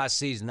back from last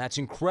season. That's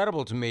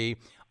incredible to me.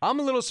 I'm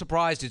a little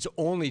surprised it's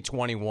only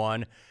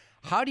 21.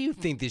 How do you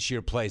think this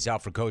year plays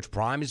out for Coach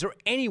Prime? Is there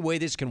any way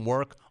this can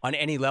work on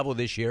any level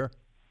this year?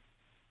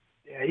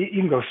 Yeah,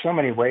 you can go so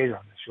many ways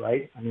on this,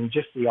 right? I mean,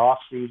 just the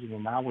offseason,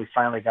 and now we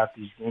finally got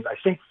these games. I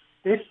think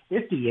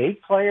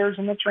 58 players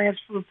in the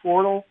transfer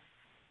portal.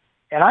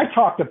 And I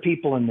talked to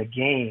people in the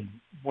game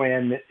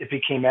when it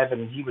became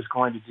evident he was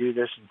going to do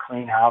this and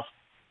clean house.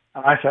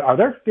 And I said, are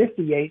there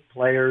 58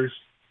 players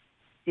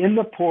in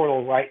the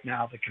portal right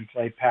now that can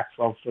play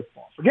Pac-12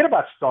 football? Forget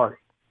about starting,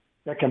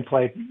 that can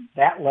play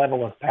that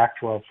level of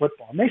Pac-12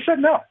 football. And they said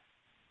no.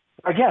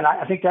 Again,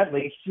 I think that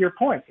leads to your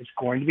point. It's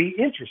going to be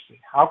interesting.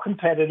 How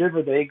competitive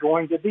are they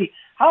going to be?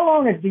 How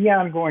long is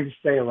Deion going to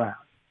stay around?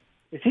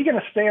 Is he going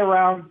to stay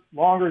around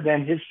longer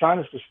than his son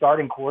is the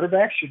starting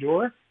quarterback,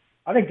 Shedeur?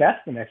 I think that's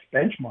the next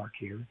benchmark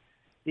here.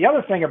 The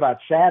other thing about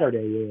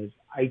Saturday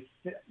is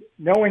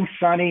knowing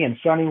Sonny, and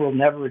Sonny will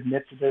never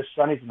admit to this,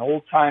 Sonny's an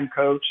old-time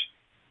coach.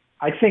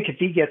 I think if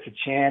he gets a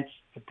chance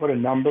to put a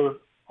number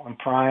on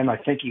Prime, I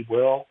think he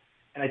will.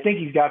 And I think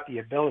he's got the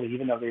ability,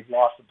 even though they've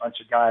lost a bunch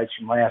of guys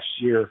from last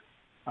year.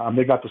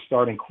 They got the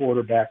starting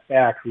quarterback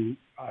back, who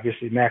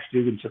obviously Max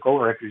Duggan took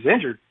over after he was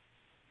injured.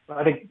 But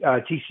I think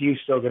TCU is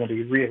still going to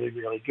be really,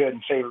 really good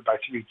and favored by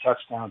 3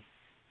 touchdowns.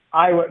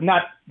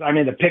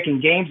 The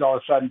picking games all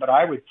of a sudden, but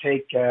I would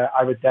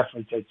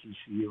definitely take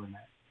TCU in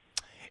that.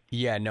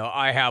 Yeah, no,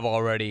 I have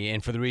already,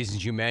 and for the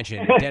reasons you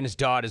mentioned. Dennis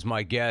Dodd is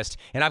my guest,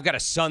 and I've got a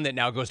son that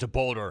now goes to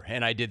Boulder,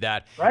 and I did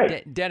that.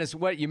 Right. Dennis,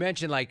 what you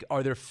mentioned,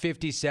 are there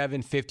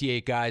 57,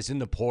 58 guys in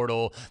the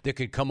portal that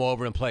could come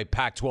over and play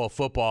Pac-12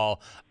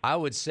 football? I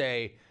would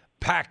say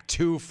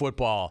Pac-2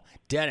 football.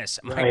 Dennis,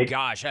 my Right.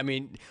 gosh. I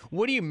mean,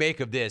 what do you make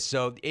of this?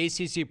 So the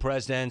ACC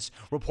presidents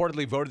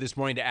reportedly voted this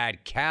morning to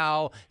add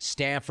Cal,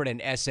 Stanford, and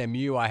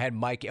SMU. I had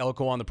Mike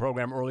Elko on the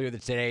program earlier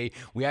today.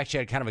 We actually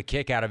had kind of a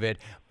kick out of it.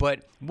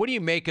 But what do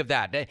you make of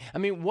that? I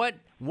mean,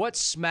 what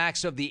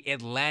smacks of the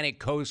Atlantic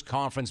Coast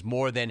Conference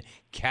more than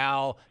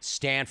Cal,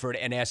 Stanford,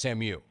 and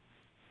SMU?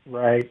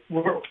 Right.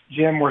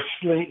 Jim, we're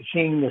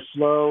seeing the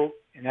slow,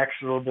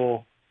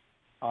 inexorable,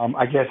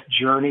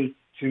 journey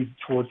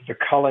towards the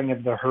culling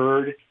of the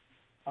herd.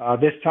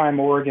 This time,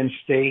 Oregon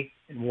State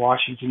and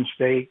Washington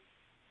State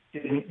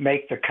didn't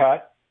make the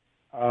cut.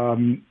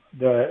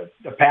 The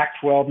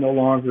Pac-12 no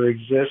longer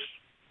exists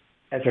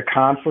as a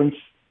conference.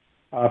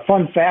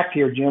 Fun fact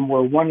here, Jim,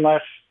 we're one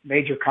less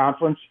major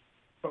conference,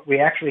 but we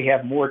actually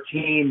have more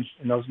teams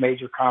in those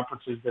major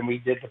conferences than we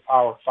did the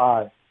Power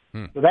Five.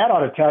 So that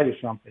ought to tell you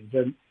something.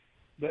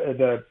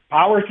 The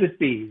powers that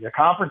be, the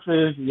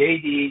conferences, the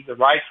ADs, the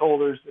rights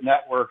holders, the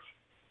networks,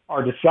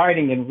 are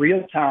deciding in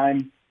real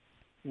time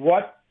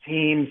what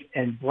teams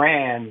and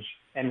brands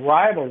and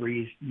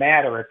rivalries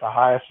matter at the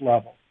highest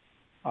level.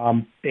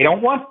 They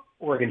don't want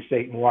Oregon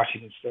State and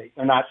Washington State.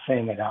 They're not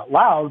saying it out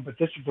loud, but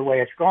this is the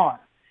way it's gone.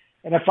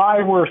 And if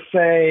I were,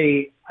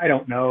 say, I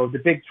don't know, the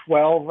Big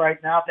 12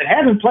 right now that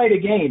hasn't played a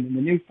game in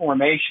the new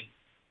formation,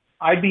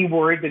 I'd be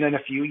worried that in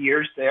a few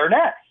years they're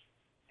next.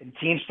 And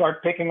teams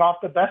start picking off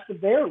the best of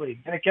their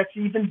league, and it gets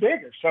even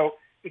bigger. So,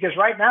 because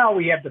right now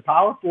we have the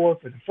Power Four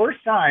for the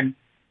first time,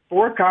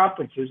 4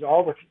 conferences,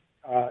 all with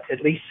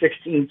at least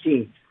 16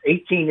 teams,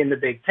 18 in the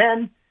Big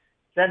 10,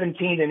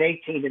 17 and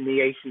 18 in the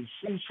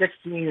ACC,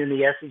 16 in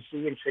the SEC,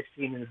 and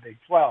 16 in the Big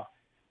 12.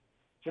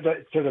 To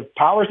the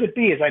powers that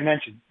be, as I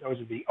mentioned, those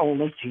are the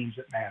only teams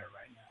that matter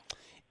right now.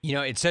 You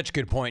know, it's such a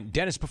good point.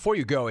 Dennis, before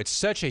you go, it's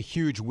such a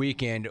huge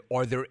weekend.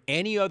 Are there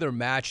any other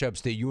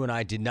matchups that you and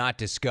I did not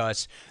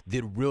discuss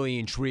that really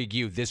intrigue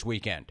you this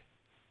weekend?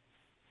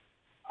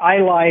 I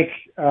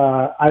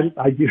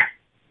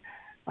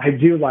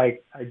do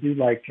like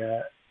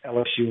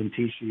LSU and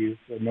TCU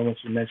for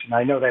moments you mentioned.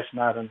 I know that's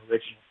not an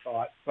original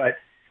thought, but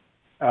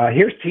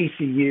here's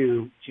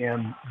TCU,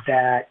 Jim,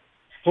 that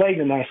played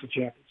the national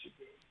championship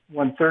game,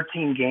 won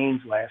 13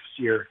 games last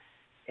year,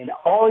 and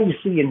all you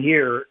see and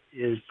hear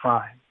is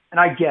Prime. And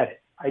I get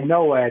it. I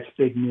know it's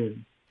big news.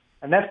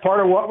 And that's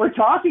part of what we're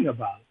talking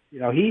about. You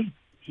know, he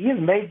has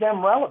made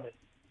them relevant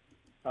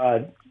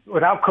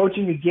without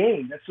coaching a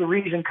game. That's the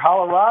reason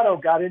Colorado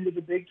got into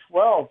the Big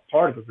 12,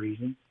 part of the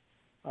reason.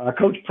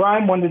 Coach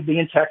Prime wanted to be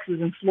in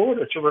Texas and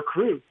Florida to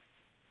recruit.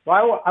 So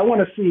I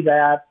want to see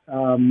that.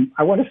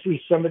 I want to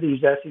see some of these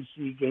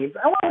SEC games.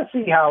 I want to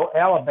see how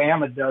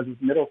Alabama does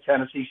with Middle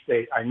Tennessee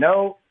State. I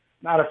know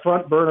not a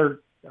front burner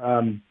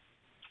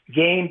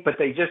game, but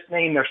they just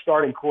named their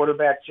starting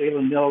quarterback,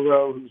 Jalen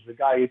Milroe, who's the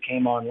guy who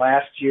came on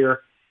last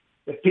year.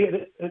 This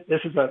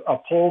is a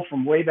poll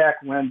from way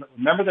back when, but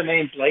remember the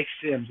name Blake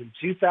Sims. In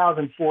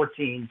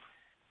 2014,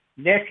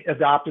 Nick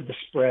adopted the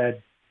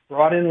spread,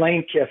 brought in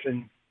Lane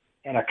Kiffin,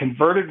 and a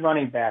converted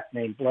running back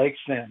named Blake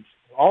Sims.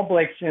 All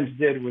Blake Sims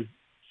did was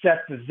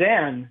set the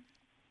then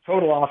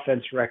total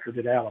offense record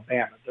at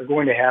Alabama. They're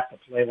going to have to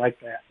play like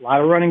that. A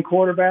lot of running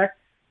quarterback,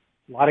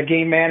 a lot of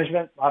game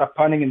management, a lot of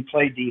punting and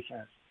play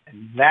defense.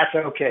 And that's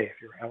okay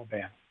if you're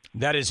Alabama.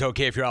 That is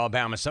okay if you're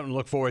Alabama. Something to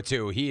look forward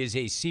to. He is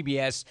a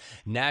CBS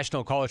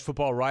national college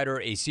football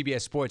writer, a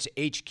CBS Sports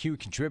HQ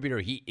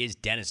contributor. He is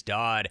Dennis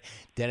Dodd.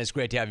 Dennis,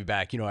 great to have you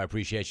back. You know I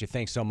appreciate you.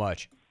 Thanks so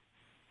much.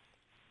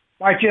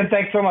 All right, Jim,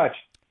 thanks so much.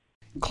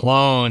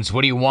 Clones,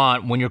 what do you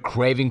want when you're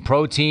craving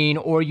protein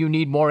or you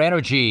need more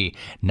energy?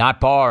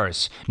 Not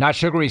bars, not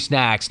sugary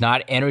snacks,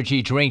 not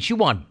energy drinks. You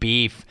want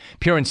beef,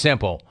 pure and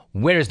simple.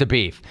 Where's the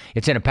beef?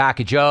 It's in a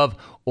package of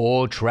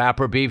Old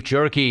Trapper beef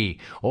jerky.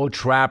 Old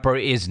Trapper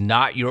is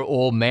not your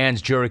old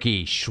man's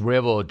jerky,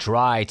 shriveled,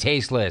 dry,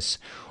 tasteless.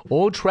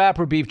 Old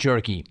Trapper beef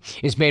jerky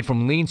is made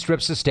from lean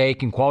strips of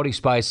steak and quality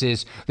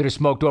spices that are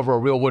smoked over a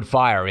real wood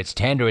fire. It's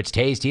tender, it's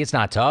tasty, it's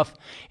not tough.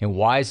 And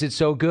why is it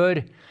so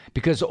good?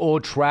 Because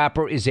Old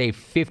Trapper is a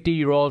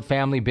 50-year-old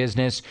family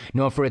business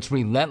known for its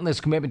relentless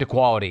commitment to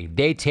quality.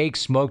 They take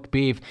smoked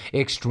beef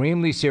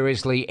extremely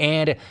seriously,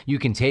 and you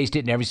can taste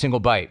it in every single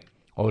bite.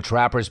 Old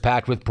Trapper is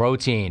packed with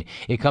protein.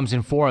 It comes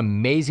in 4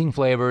 amazing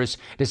flavors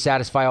to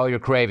satisfy all your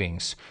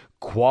cravings.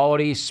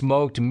 Quality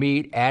smoked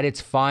meat at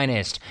its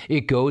finest.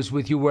 It goes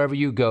with you wherever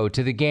you go,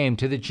 to the game,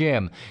 to the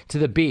gym, to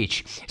the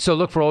beach. So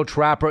look for Old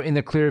Trapper in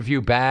the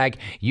Clearview bag.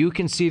 You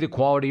can see the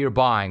quality you're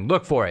buying.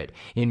 Look for it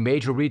in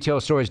major retail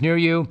stores near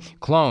you.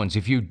 Clones,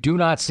 if you do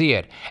not see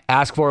it,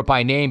 ask for it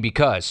by name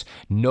because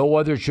no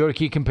other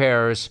jerky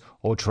compares.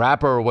 Old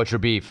Trapper, what's your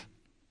beef?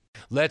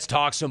 Let's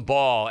talk some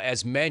ball.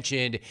 As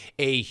mentioned,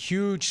 a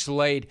huge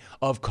slate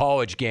of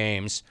college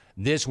games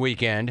this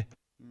weekend.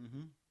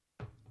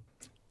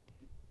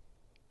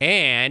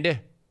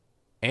 And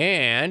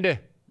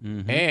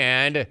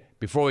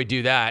before we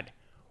do that,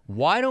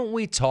 why don't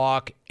we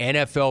talk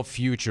NFL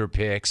future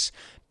picks?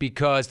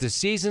 Because the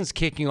season's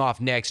kicking off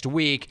next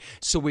week,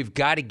 so we've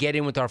got to get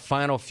in with our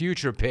final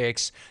future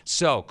picks.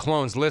 So,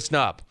 Clones, listen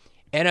up.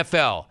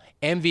 NFL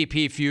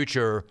MVP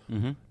future.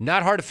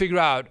 Not hard to figure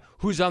out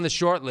who's on the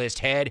short list.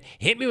 Head,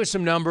 hit me with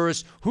some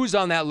numbers. Who's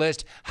on that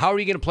list? How are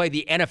you going to play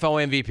the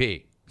NFL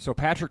MVP? So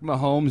Patrick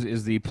Mahomes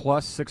is the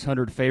plus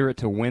 600 favorite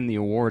to win the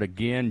award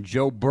again.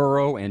 Joe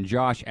Burrow and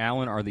Josh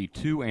Allen are the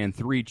 2 and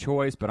 3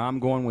 choice, but I'm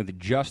going with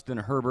Justin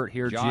Herbert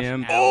here,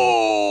 Jim.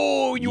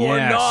 Oh, you are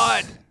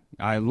not.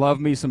 I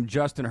love me some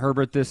Justin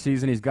Herbert this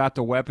season. He's got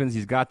the weapons.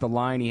 He's got the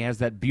line. He has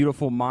that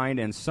beautiful mind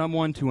and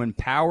someone to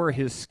empower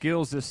his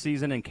skills this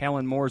season in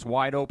Kellen Moore's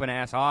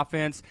wide-open-ass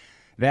offense.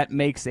 That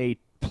makes a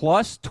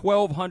plus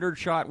 1,200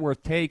 shot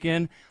worth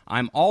taking.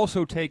 I'm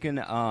also taking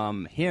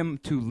him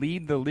to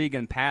lead the league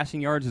in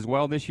passing yards as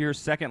well this year.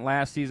 Second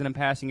last season in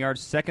passing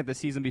yards, second the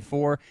season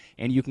before,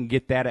 and you can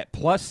get that at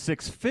plus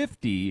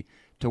 650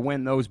 to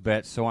win those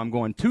bets. So I'm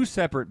going 2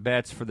 separate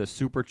bets for the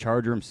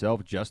supercharger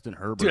himself, Justin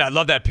Herbert. Dude, I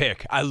love that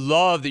pick. I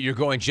love that you're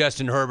going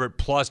Justin Herbert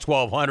plus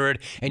 1,200,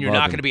 and you're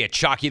not going to be a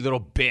chalky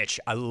little bitch.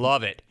 I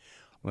love it.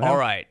 Well, all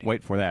right.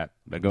 Wait for that.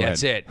 But go ahead.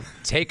 That's it.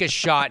 Take a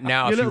shot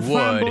now if you would.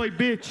 Fanboy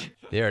bitch.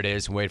 There it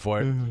is. Wait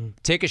for it.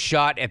 Take a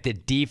shot at the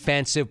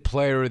Defensive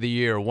Player of the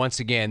Year. Once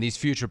again, these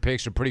future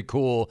picks are pretty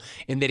cool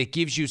in that it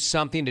gives you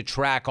something to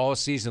track all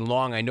season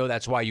long. I know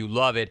that's why you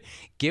love it.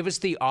 Give us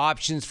the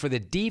options for the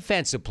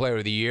Defensive Player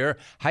of the Year.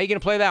 How are you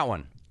going to play that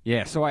one?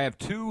 Yeah, so I have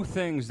 2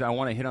 things that I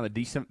want to hit on the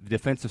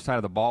defensive side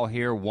of the ball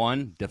here.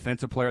 One,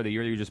 Defensive Player of the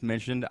Year that you just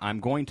mentioned. I'm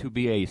going to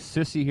be a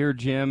sissy here,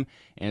 Jim,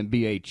 and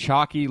be a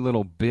chalky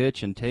little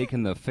bitch and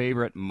taking the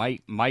favorite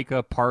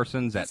Micah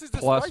Parsons at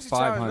plus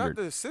 500. Not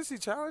the sissy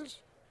challenge.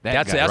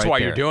 That's right why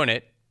there. you're doing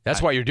it.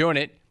 That's why you're doing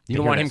it. You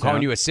don't want him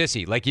calling you a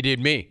sissy like you did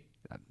me.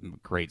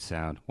 Great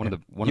sound. One of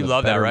the You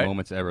love that, better right?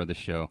 moments ever of the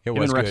show. It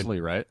was Rex good. Lee,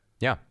 right?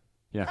 Yeah.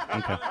 Yeah,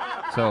 okay.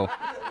 So,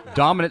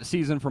 dominant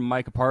season from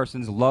Micah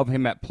Parsons. Love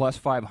him at plus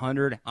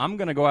 500. I'm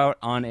going to go out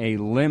on a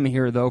limb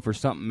here, though, for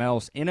something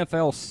else.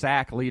 NFL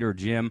sack leader,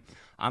 Jim.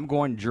 I'm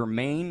going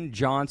Jermaine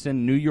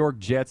Johnson, New York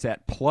Jets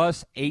at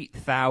plus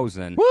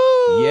 8,000. Woo!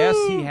 Yes,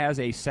 he has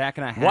a sack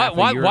and a half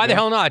Why a year the ago.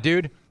 hell not,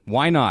 dude?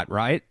 Why not,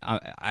 right?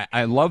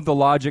 I love the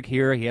logic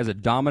here. He has a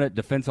dominant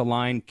defensive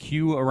line,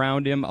 Q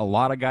around him, a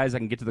lot of guys that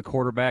can get to the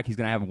quarterback. He's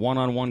going to have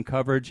one-on-one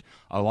coverage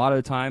a lot of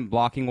the time,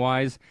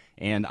 blocking-wise.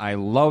 And I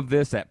love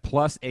this at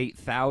plus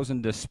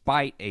 8,000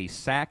 despite a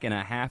sack and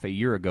a half a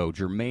year ago.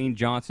 Jermaine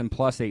Johnson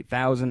plus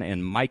 8,000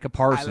 and Micah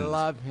Parsons. I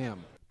love him.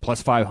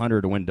 Plus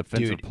 500 to win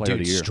Defensive Player of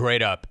the Year.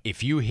 Straight up,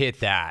 if you hit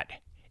that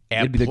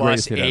at It'd be the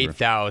plus greatest hit ever.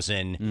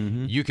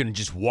 8,000, you can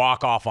just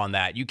walk off on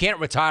that. You can't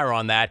retire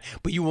on that,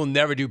 but you will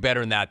never do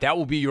better than that. That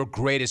will be your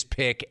greatest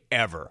pick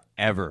ever.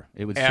 Ever.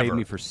 It would save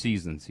me for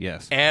seasons,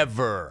 yes.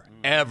 Ever.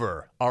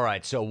 All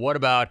right, so what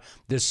about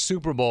the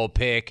Super Bowl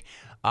pick?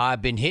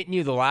 I've been hitting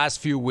you the last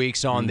few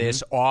weeks on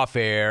this off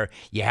air.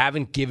 You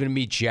haven't given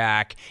me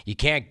jack. You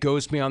can't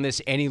ghost me on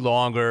this any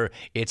longer.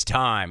 It's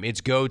time.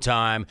 It's go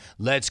time.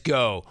 Let's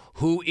go.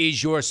 Who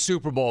is your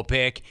Super Bowl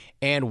pick,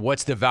 and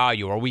what's the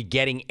value? Are we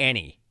getting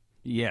any?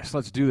 Yes,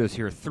 let's do this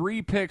here.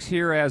 3 picks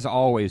here as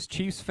always.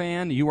 Chiefs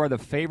fan, you are the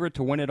favorite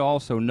to win it all,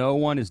 so no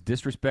one is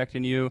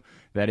disrespecting you.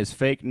 That is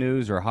fake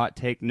news or hot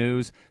take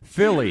news.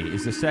 Philly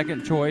is the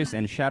second choice,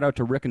 and shout out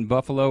to Rick in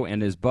Buffalo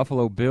and his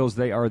Buffalo Bills.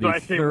 They are the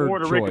third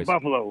choice. Rick in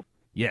Buffalo.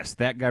 Yes,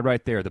 that guy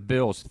right there. The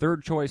Bills,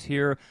 third choice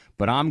here,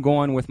 but I'm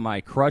going with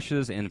my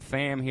crushes and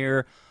fam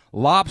here.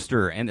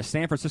 Lobster and the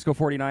San Francisco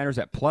 49ers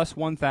at plus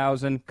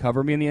 1,000.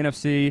 Cover me in the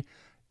NFC.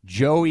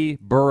 Joey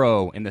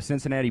Burrow and the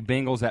Cincinnati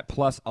Bengals at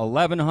plus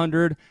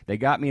 1,100. They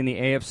got me in the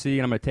AFC,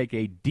 and I'm going to take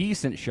a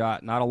decent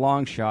shot, not a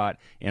long shot,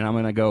 and I'm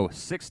going to go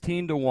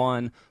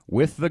 16-1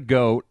 with the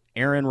GOAT,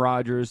 Aaron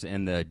Rodgers,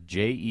 and the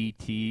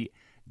Jets.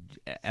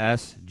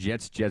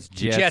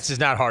 Jets is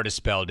not hard to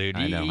spell, dude.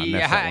 I know.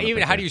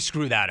 How do you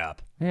screw that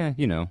up? Yeah,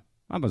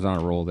 I was on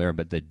a roll there,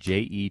 but the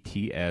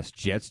Jets,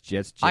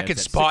 Jets. I could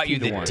spot you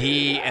the 16-1.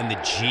 D and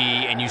the G,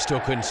 and you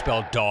still couldn't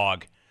spell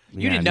dog.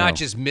 You Yeah, did not no.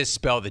 just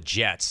misspell the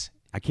Jets.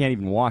 I can't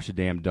even wash a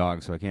damn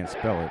dog, so I can't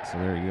spell it. So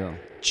there you go.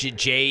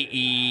 J-E-T-Z,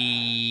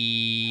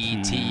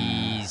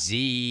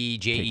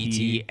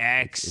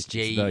 J-E-T-X, It's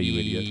the, you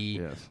idiot.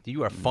 Yes.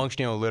 You are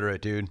functionally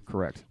illiterate, dude.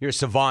 Correct. You're a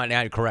savant.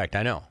 Correct,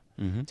 I know.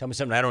 Tell me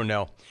something I don't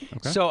know.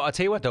 Okay. So I'll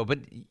tell you what, though, but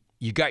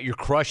you got your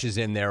crushes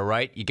in there,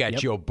 right? You got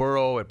Joe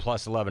Burrow at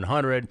plus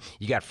 1,100.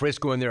 You got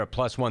Frisco in there at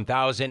plus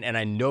 1,000. And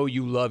I know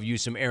you love you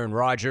some Aaron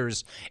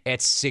Rodgers at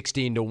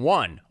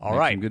 16-1. All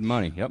right. Some good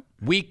money. Yep.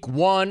 Week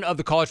 1 of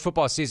the college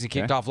football season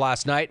kicked off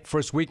last night.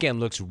 First weekend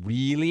looks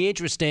really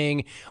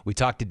interesting. We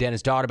talked to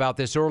Dennis Dodd about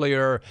this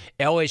earlier.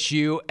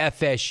 LSU,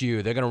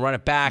 FSU. They're going to run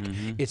it back.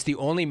 It's the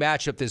only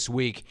matchup this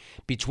week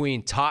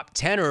between top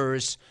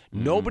tenors.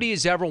 Nobody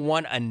has ever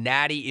won a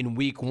natty in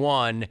week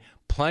 1.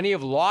 Plenty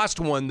have lost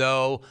one,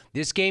 though.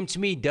 This game, to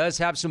me, does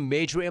have some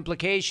major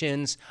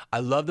implications. I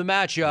love the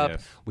matchup.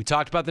 Yes. We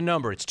talked about the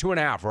number. It's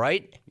 2.5,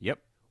 right? Yep.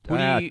 Who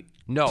do you?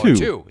 No, 2.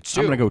 2. It's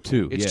 2. I'm going to go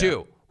 2. It's yeah.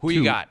 2. Who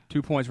you got?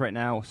 2 points right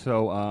now.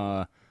 So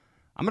I'm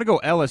going to go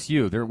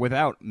LSU. They're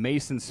without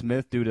Mason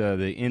Smith due to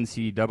the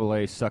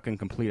NCAA sucking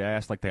complete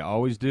ass like they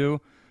always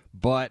do.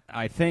 But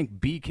I think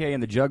BK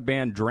and the Jug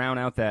Band drown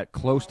out that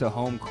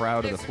close-to-home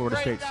crowd of the Florida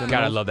State Seminoles.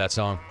 God, I love that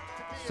song.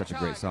 Such a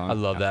great song. I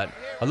love that.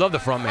 I love the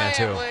front man,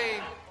 too.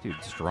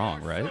 Dude,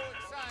 strong, right?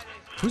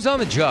 Who's on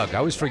the Jug? I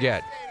always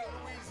forget.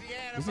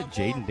 Is it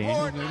Jaden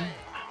Daniels, maybe?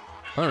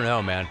 I don't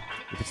know, man.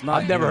 If it's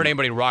not I've never him, heard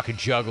anybody rock a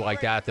jug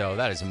like that, though.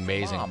 That is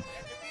amazing.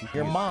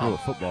 Your mom. Throw a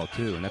football,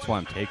 too, and that's why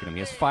I'm taking him. He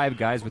has 5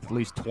 guys with at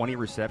least 20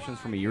 receptions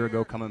from a year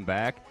ago coming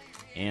back,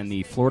 and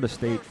the Florida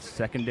State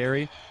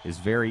secondary is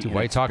very Dude,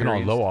 why are you talking all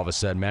low all of a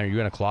sudden, man? Are you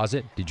in a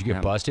closet? Did you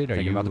get busted? Are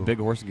thinking you about the big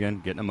horse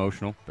again, getting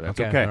emotional, but that's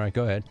okay. All right,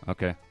 go ahead.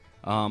 Okay.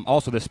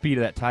 Also, the speed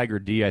of that Tiger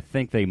D, I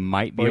think they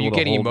might be able to hold.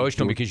 You're getting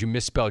emotional because you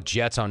misspelled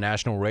Jets on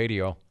national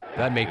radio.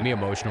 That'd make me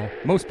emotional.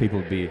 Most people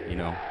would be,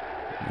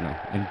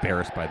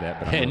 embarrassed by that,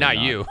 but I'm really not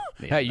you.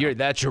 Yeah, hey,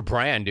 that's your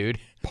brand, dude.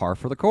 Par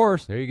for the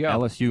course. There you go.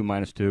 LSU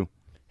 -2.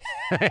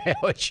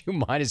 LSU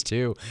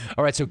 -2.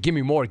 All right, so give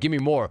me more. Give me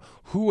more.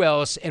 Who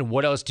else and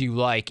what else do you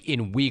like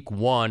in week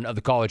 1 of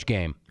the college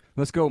game?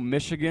 Let's go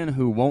Michigan,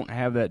 who won't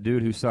have that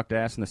dude who sucked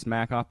ass in the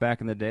smack-off back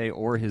in the day,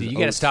 or his You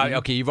got to stop.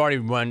 Okay, you've already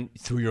run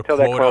through your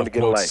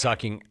quote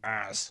sucking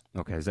ass.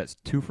 Okay, is that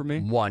 2 for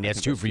me? 1.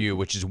 That's 2 for you,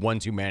 which is 1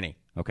 too many.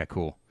 Okay,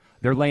 cool.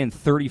 They're laying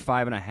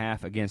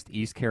 35.5 against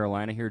East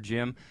Carolina here,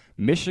 Jim.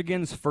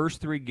 Michigan's first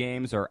 3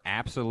 games are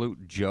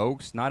absolute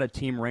jokes. Not a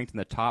team ranked in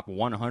the top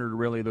 100,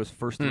 really, those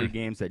first 3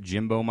 games that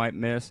Jimbo might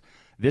miss.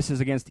 This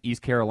is against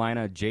East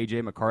Carolina.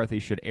 J.J. McCarthy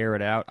should air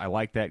it out. I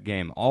like that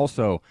game.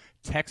 Also,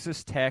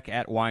 Texas Tech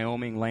at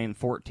Wyoming, lane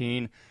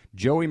 14.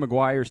 Joey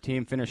McGuire's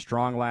team finished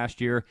strong last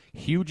year.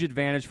 Huge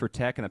advantage for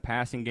Tech in the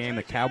passing game.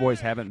 The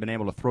Cowboys haven't been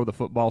able to throw the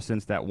football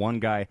since that one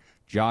guy,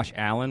 Josh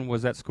Allen,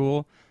 was at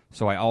school.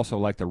 So I also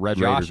like the Red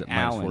Raiders at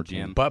 -14.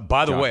 Jim. But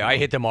by the way, I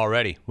hit them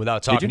already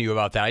without talking to you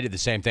about that. I did the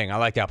same thing. I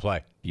like that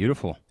play.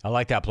 Beautiful. I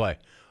like that play.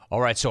 All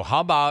right, so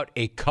how about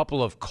a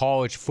couple of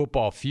college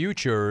football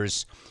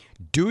futures?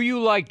 Do you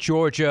like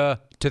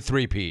Georgia to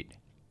three-peat?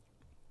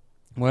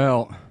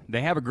 Well,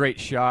 they have a great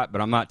shot,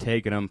 but I'm not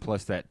taking them,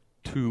 plus that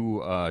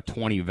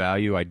 220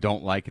 value. I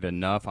don't like it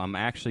enough. I'm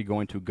actually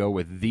going to go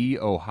with the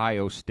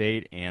Ohio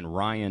State and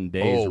Ryan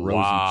Day's Rosy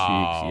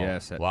Cheeks.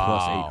 Yes, at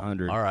plus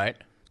 800. All right.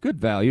 Good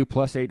value,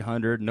 plus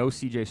 800. No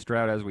C.J.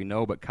 Stroud, as we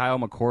know, but Kyle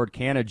McCord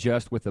can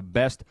adjust with the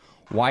best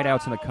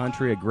wideouts in the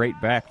country, a great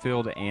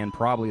backfield, and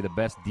probably the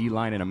best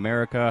D-line in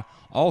America.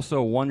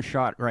 Also, one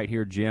shot right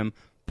here, Jim,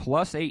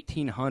 plus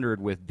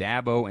 1,800 with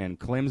Dabo and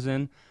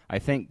Clemson. I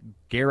think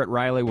Garrett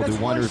Riley will do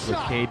wonders with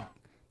Cade.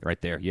 Right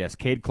there, yes,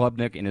 Cade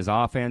Klubnik in his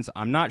offense.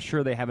 I'm not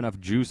sure they have enough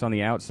juice on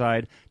the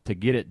outside to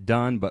get it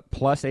done, but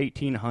plus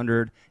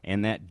 1,800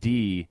 and that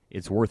D,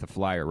 it's worth a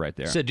flyer right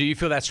there. So do you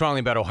feel that strongly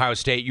about Ohio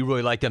State? You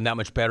really like them that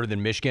much better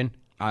than Michigan?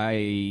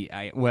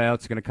 Well,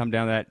 it's going to come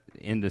down to that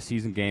end of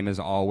season game as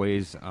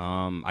always.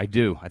 I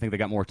do. I think they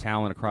got more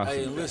talent across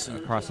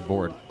the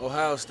board.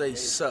 Ohio State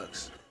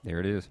sucks. There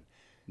it is.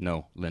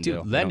 No, Lendale.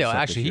 Dude, Lendale,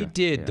 actually, he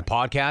did the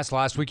podcast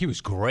last week. He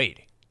was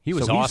great. He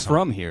was awesome. He's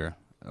from here.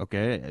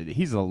 Okay,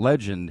 he's a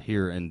legend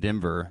here in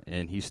Denver,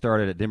 and he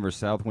started at Denver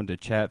South, went to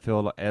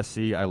Chatfield,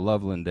 SC. I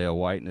love Lindale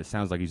White, and it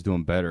sounds like he's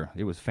doing better.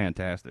 It was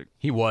fantastic.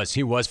 He was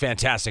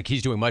fantastic.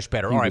 He's doing much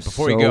better. All right,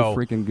 before you go.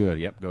 Freaking good.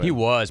 Yep, go ahead. He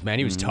was, man.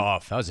 He was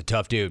tough. That was a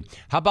tough dude.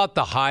 How about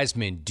the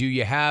Heisman? Do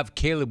you have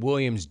Caleb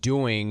Williams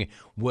doing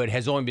what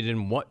has only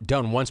been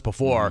done once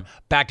before,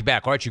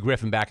 back-to-back? Archie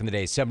Griffin back in the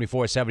day,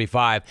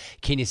 74-75.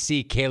 Can you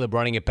see Caleb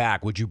running it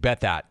back? Would you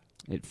bet that?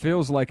 It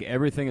feels like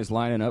everything is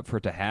lining up for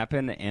it to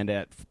happen, and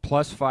at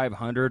plus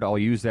 500, I'll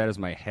use that as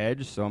my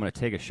hedge, so I'm going to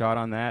take a shot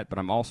on that, but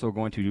I'm also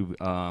going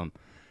to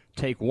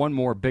take one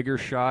more bigger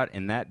shot,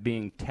 and that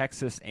being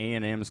Texas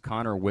A&M's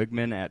Connor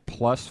Wigman at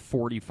plus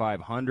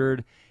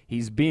 4,500.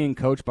 He's being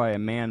coached by a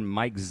man,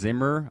 Mike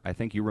Zimmer, I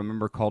think you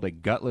remember, called a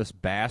gutless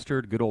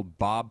bastard. Good old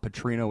Bob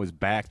Petrino is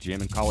back,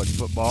 Jim, in college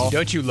football.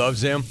 Don't you love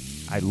Zim?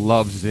 I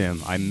love Zim.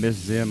 I miss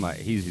Zim.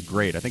 He's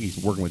great. I think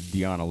he's working with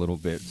Dion a little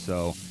bit,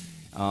 so...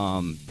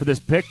 for this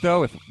pick,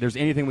 though, if there's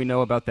anything we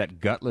know about that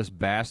gutless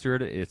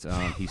bastard, it's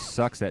he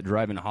sucks at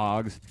driving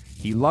hogs.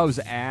 He loves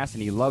ass,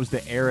 and he loves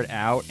to air it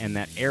out, and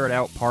that air it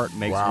out part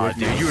makes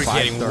dude, you were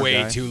getting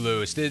way too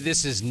loose.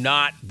 This is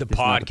not the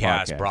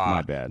podcast, bro.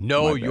 My bad.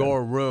 Know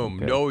your room.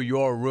 Okay. Know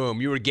your room.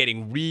 You were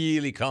getting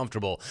really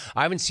comfortable.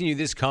 I haven't seen you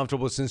this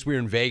comfortable since we were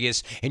in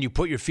Vegas, and you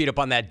put your feet up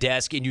on that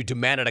desk, and you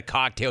demanded a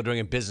cocktail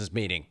during a business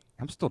meeting.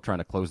 I'm still trying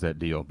to close that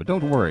deal, but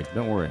don't worry.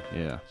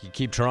 Yeah. You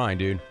keep trying,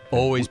 dude.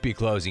 Always be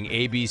closing.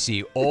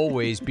 ABC,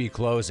 always be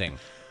closing.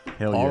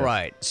 Hell All yes.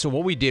 right. So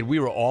what we did, we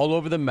were all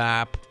over the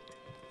map.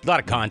 A lot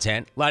of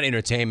content, a lot of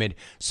entertainment.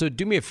 So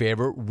do me a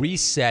favor,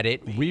 reset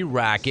it,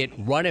 re-rack it,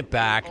 run it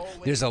back.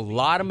 There's a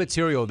lot of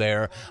material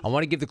there. I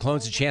want to give the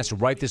clones a chance to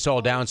write this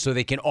all down so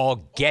they can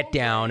all get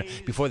down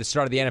before the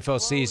start of the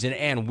NFL season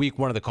and week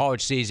 1 of the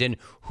college season.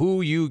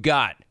 Who you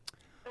got?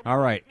 All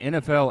right,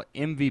 NFL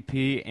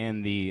MVP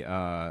and the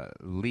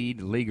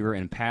lead leaguer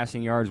in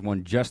passing yards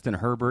won Justin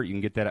Herbert. You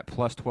can get that at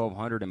plus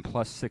 1,200 and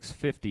plus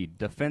 650.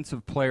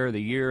 Defensive Player of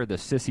the Year, the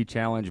Sissy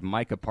Challenge,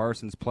 Micah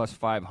Parsons plus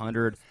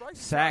 500.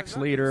 Sacks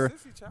leader,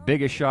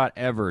 biggest shot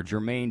ever,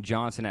 Jermaine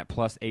Johnson at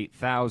plus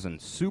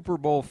 8,000. Super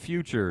Bowl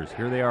futures,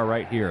 here they are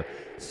right here.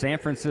 San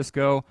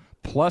Francisco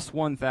plus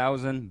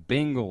 1,000,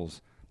 Bengals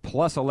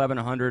plus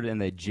 1,100,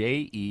 and the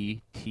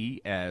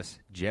JETS,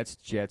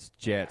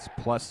 Jets,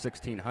 plus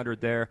 1,600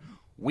 there.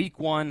 Week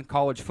 1,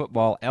 college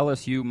football,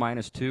 LSU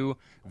 -2,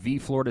 v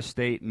Florida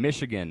State,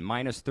 Michigan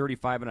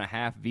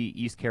 -35.5 v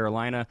East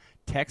Carolina,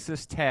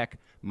 Texas Tech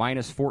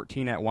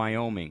 -14 at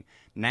Wyoming.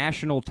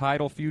 National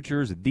title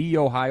futures, the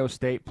Ohio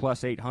State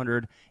plus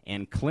 800,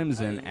 and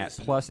Clemson at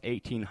plus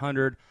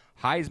 1,800.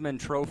 Heisman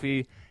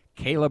Trophy,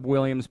 Caleb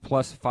Williams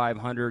plus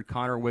 500,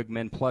 Connor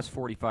Wigman plus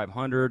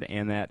 4,500,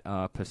 and that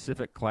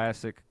Pacific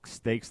Classic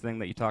Stakes thing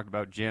that you talked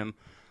about, Jim.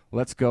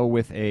 Let's go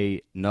with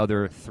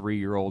another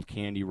 3-year-old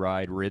candy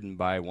ride ridden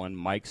by one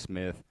Mike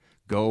Smith.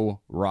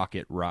 Go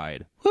Rocket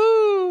Ride.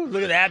 Woo!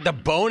 Look at that, the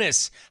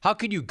bonus. How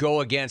could you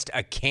go against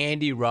a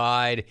candy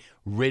ride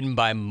ridden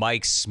by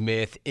Mike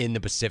Smith in the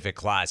Pacific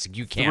Classic?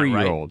 You can't,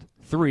 right? 3-year-old.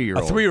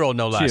 3-year-old. A 3-year-old,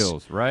 no less.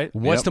 Chills, right?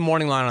 What's the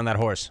morning line on that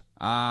horse?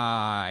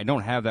 I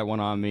don't have that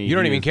one on me. You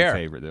don't He even is the care.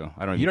 favorite, though.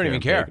 I don't You don't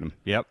even care. Him.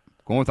 Yep.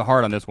 Going with the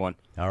heart on this one.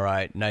 All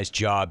right, nice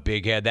job,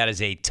 Big Head. That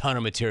is a ton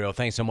of material.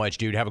 Thanks so much,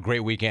 dude. Have a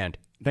great weekend.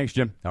 Thanks,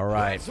 Jim. All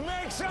right. Let's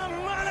make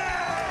some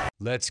money!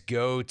 Let's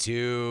go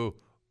to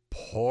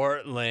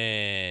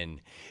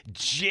Portland.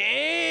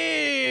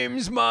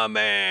 James, my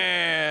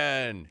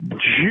man.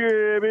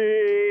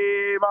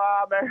 Jimmy,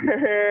 my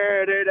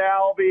man, and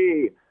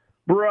Albie.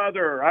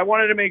 Brother, I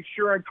wanted to make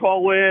sure and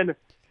call in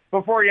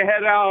before you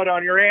head out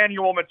on your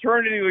annual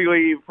maternity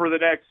leave for the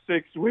next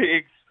 6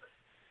 weeks.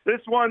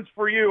 This one's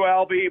for you,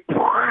 Albie.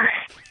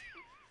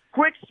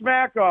 Quick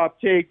smack-off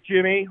take,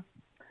 Jimmy.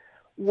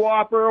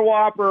 Whopper,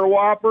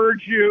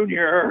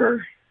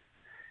 Jr.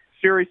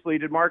 Seriously,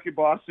 did Mark in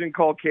Boston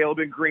call Caleb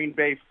in Green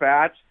Bay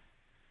fat?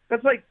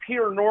 That's like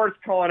Peter North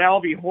calling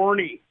Albie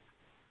horny.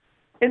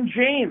 And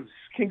James,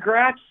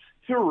 congrats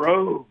to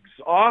Rogues,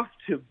 off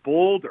to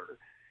Boulder.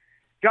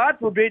 God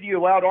forbid you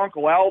allowed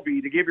Uncle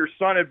Albie to give your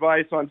son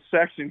advice on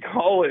sex in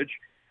college.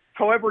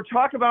 However,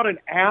 talk about an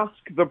ask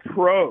the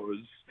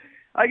pros.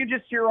 I can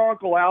just hear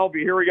Uncle Albie.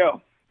 Here we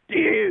go.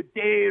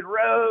 Dude,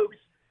 Rogues,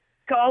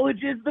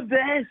 college is the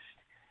best.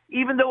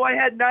 Even though I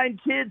had 9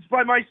 kids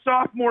by my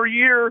sophomore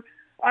year,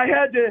 I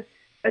had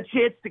a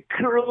chance to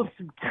curl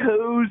some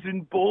toes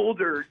in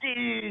Boulder.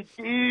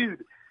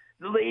 Dude,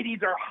 the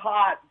ladies are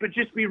hot, but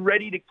just be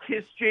ready to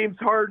kiss James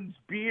Harden's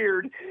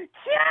beard.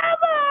 Come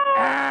on!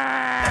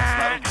 That's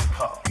not a good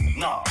call.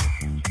 No.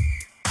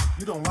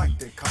 You don't like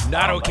that call.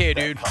 Not okay,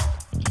 dude.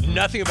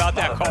 Nothing about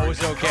that call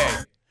was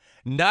okay.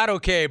 Not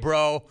okay,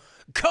 bro.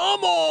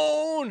 Come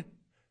on!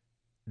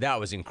 That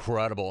was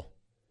incredible.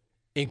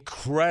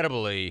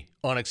 Incredibly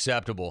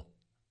unacceptable.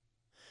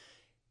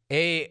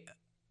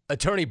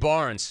 Attorney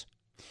Barnes,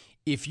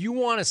 if you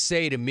want to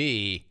say to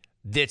me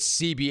that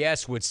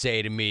CBS would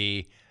say to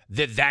me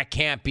that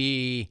can't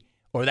be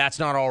or that's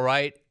not all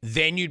right,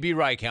 then you'd be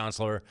right,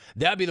 counselor.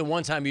 That'd be the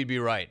one time you'd be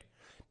right.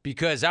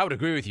 Because I would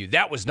agree with you.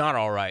 That was not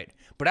all right.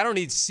 But I don't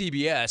need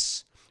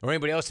CBS or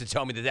anybody else to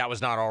tell me that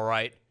was not all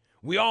right.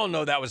 We all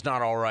know that was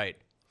not all right.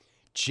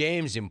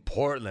 James in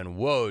Portland.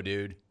 Whoa,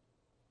 dude.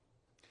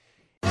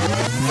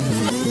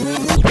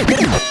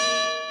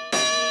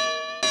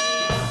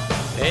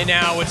 Hey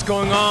now, what's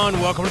going on?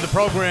 Welcome to the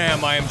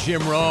program. I am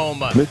Jim Rome.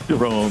 Mr.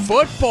 Rome.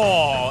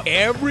 Football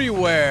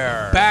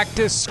everywhere. Back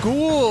to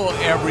school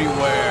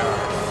everywhere.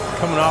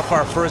 Coming off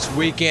our first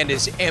weekend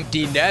as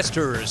empty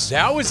nesters.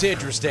 That was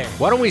interesting.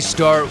 Why don't we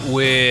start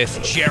with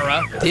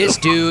Jera? This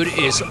dude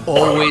is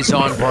always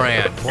on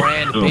brand.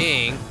 Brand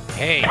being,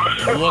 hey,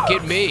 look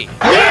at me.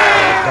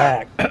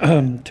 Back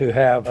to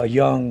have a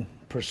young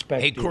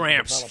perspective. Hey,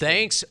 Gramps,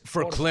 thanks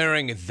for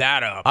clearing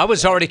that up. I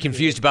was already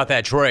confused about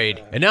that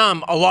trade, and now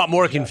I'm a lot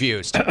more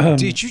confused.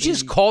 Did you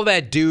just call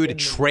that dude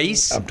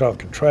Trace? I'm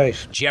talking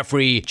Trace.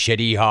 Jeffrey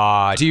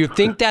Chediha. Do you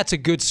think that's a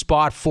good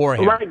spot for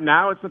him? Right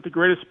now, it's not the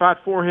greatest spot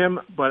for him,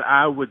 but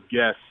I would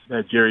guess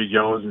that Jerry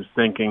Jones is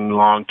thinking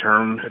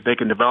long-term. If they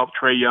can develop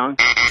Trey Young.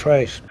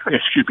 Trace.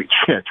 Excuse me,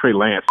 Trey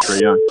Lance, Trey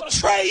Young.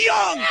 Trey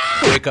Young!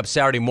 Wake up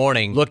Saturday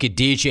morning, look at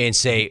DJ and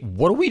say,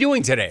 what are we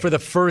doing today? For the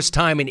first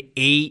time in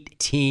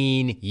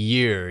 18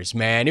 years,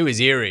 man. It was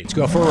eerie. Let's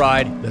go for a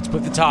ride. Let's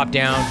put the top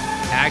down.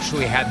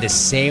 Actually had the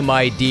same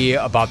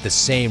idea about the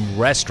same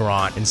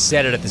restaurant and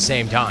said it at the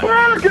same time.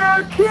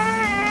 Burger King!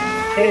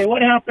 Hey,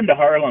 what happened to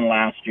Harlan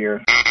last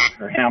year,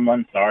 or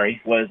Hamlin,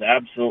 sorry, was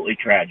absolutely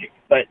tragic.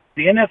 But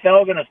The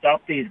NFL going to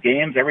stop these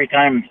games every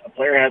time a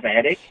player has a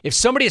headache? If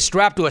somebody is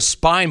strapped to a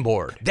spine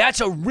board,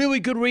 that's a really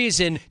good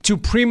reason to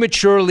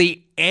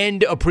prematurely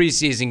end a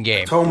preseason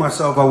game. I told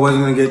myself I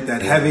wasn't going to get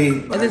that heavy.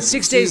 And then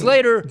 6 days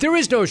later, there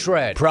is no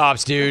shred.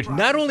 Props, dude.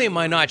 Not only am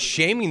I not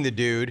shaming the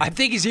dude, I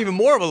think he's even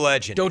more of a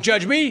legend. Don't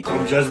judge me.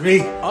 Don't judge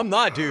me. I'm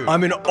not, dude.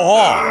 I'm in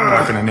awe. I'm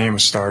not going to name a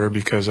starter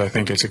because I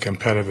think it's a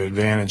competitive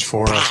advantage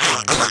for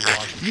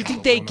us. You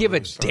think they give a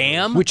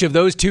damn which of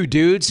those two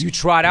dudes you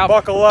trot out?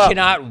 Buckle up.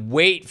 Cannot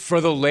wait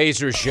for the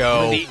laser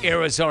show. The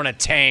Arizona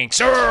Tanks.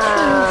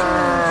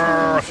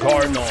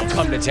 Cardinal,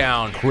 come to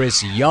town.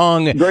 Chris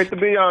Young. Great to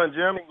be on,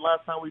 Jim.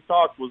 Last time we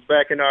talked was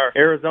back in our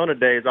Arizona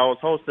days. I was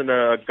hosting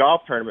a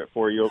golf tournament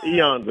for you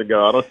eons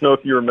ago. I don't know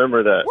if you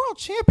remember that. World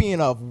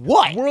champion of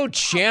what? World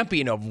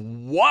champion of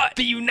what?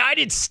 The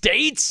United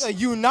States? The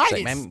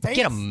United man, States?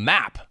 get a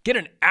map. Get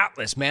an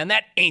atlas, man.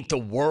 That ain't the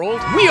world.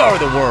 We are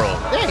the world.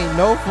 There ain't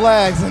no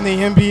flags in the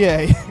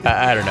NBA.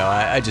 I don't know.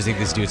 I just think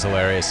this dude's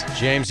hilarious.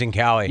 James and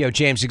Cali. Yo,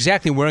 James,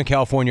 exactly where in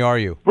California are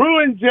you?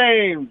 Bruin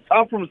James.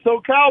 I'm from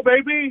SoCal,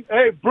 baby.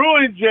 Hey,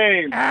 Bruin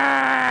James.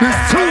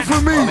 It's two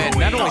for me. Oh, man,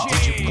 not only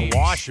did you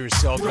wash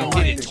yourself, you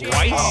did it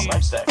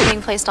twice.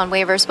 Being placed on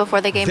waivers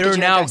before the game. They're Did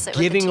you now address it with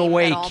the giving team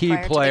away at all key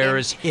prior to the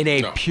players in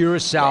a pure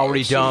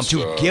salary dump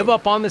to give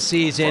up on the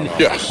season.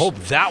 Yes. Hope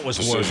that was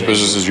worth it.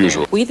 Business as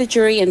usual. We, the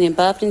jury, and the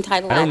above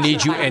entitled. I don't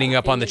need you ending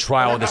up on the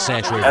trial of the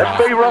century,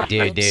 Rob.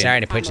 Dude,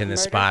 sorry to put you in the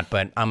spot,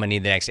 but I'm going to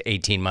need the next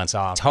 18 months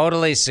off.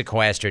 Totally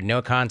sequestered.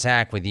 No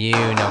contact with you,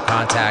 no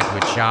contact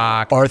with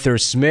Chalk. Arthur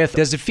Smith,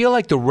 does it feel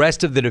like the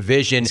rest of the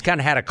division has kind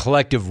of had a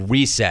collective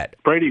reset?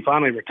 Brady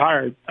finally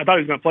retired. I thought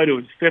he was going to play to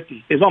his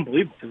 50s. It was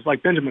unbelievable. It was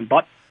like Benjamin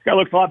Button. Guy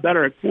looks a lot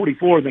better at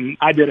 44 than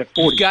I did at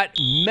 40. You've got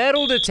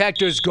metal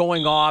detectors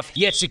going off,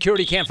 yet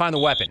security can't find the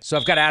weapon. So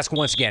I've got to ask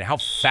once again, how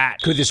fat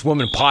could this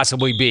woman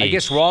possibly be? I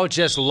guess we're all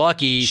just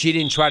lucky she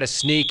didn't try to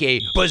sneak a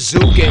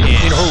bazooka in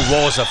her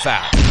rolls of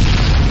fat.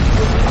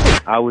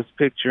 I was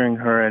picturing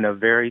her in a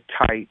very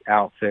tight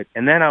outfit.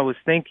 And then I was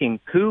thinking,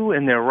 who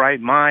in their right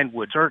mind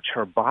would search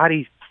her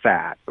body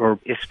fat, or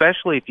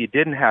especially if you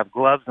didn't have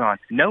gloves on?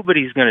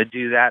 Nobody's going to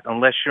do that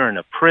unless you're in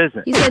a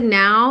prison. He said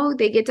now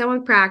they get done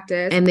with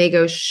practice and they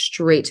go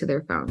straight to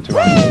their phone.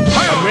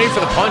 I'm ready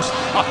for the punch.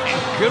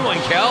 Oh, good one,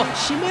 Kel.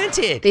 She meant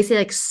it. They say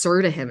like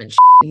sir to him and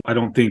I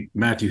don't think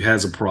Matthew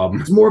has a problem.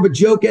 It's more of a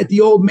joke at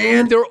the old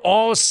man. They're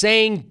all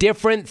saying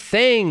different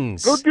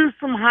things. Go do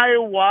some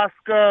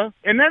ayahuasca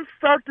and then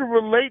start to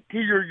relate to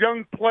your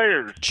young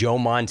players. Joe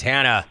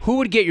Montana, who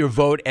would get your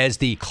vote as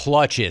the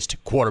clutchest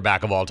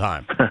quarterback of all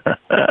time?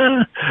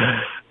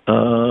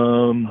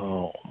 Oh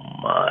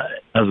my,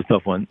 that was a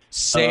tough one.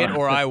 Say it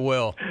or I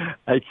will.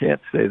 I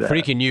can't say that.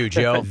 Freaking you,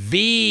 Joe.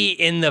 V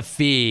in the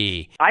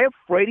fee. I have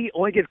Brady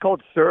only gets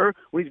called sir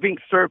when he's being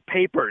served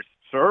papers.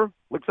 Sir,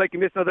 looks like you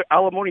missed another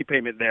alimony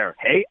payment there.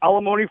 Hey,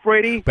 alimony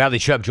Brady. Bradley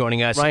Chubb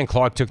joining us. Ryan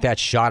Clark took that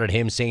shot at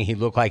him saying he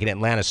looked like an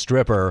Atlanta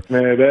stripper.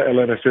 Man, that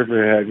Atlanta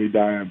stripper had me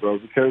dying, bro.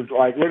 Because,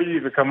 like, where do you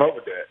even come up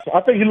with that? So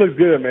I think he looks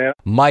good, man.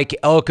 Mike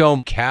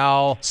Elko,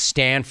 Cal,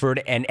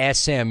 Stanford, and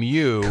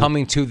SMU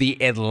coming to the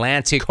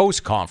Atlantic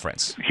Coast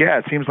Conference. Yeah,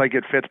 it seems like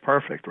it fits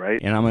perfect, right?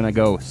 And I'm going to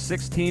go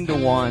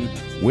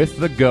 16-1 with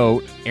the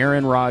GOAT,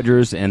 Aaron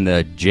Rodgers, and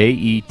the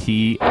Jets.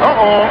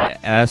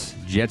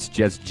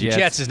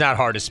 Jets is not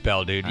hard to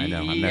spell, dude. I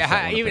know.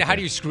 How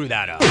do you screw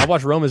that up? I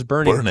watch Rome is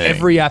burning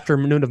every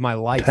afternoon of my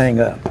life. Hang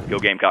up. Go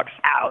Gamecocks.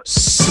 Out.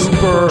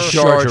 Super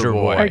Charger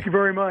boy. Thank you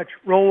very much.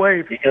 Roll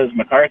wave. Because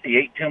McCarthy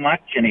ate too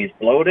much and he's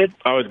bloated.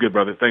 Always good,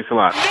 brother. Thanks a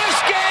lot.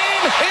 This game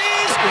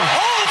is over.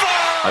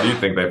 How do you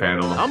think they've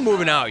handled them? I'm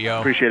moving out, yo.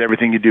 Appreciate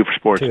everything you do for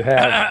sports. To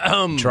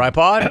have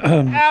Tripod?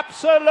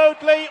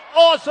 Absolutely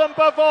awesome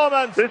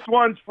performance. This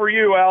one's for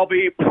you,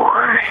 Albie.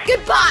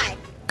 Goodbye.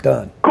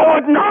 done.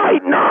 Good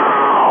night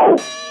now.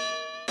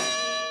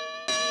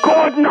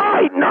 Good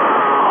night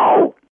now.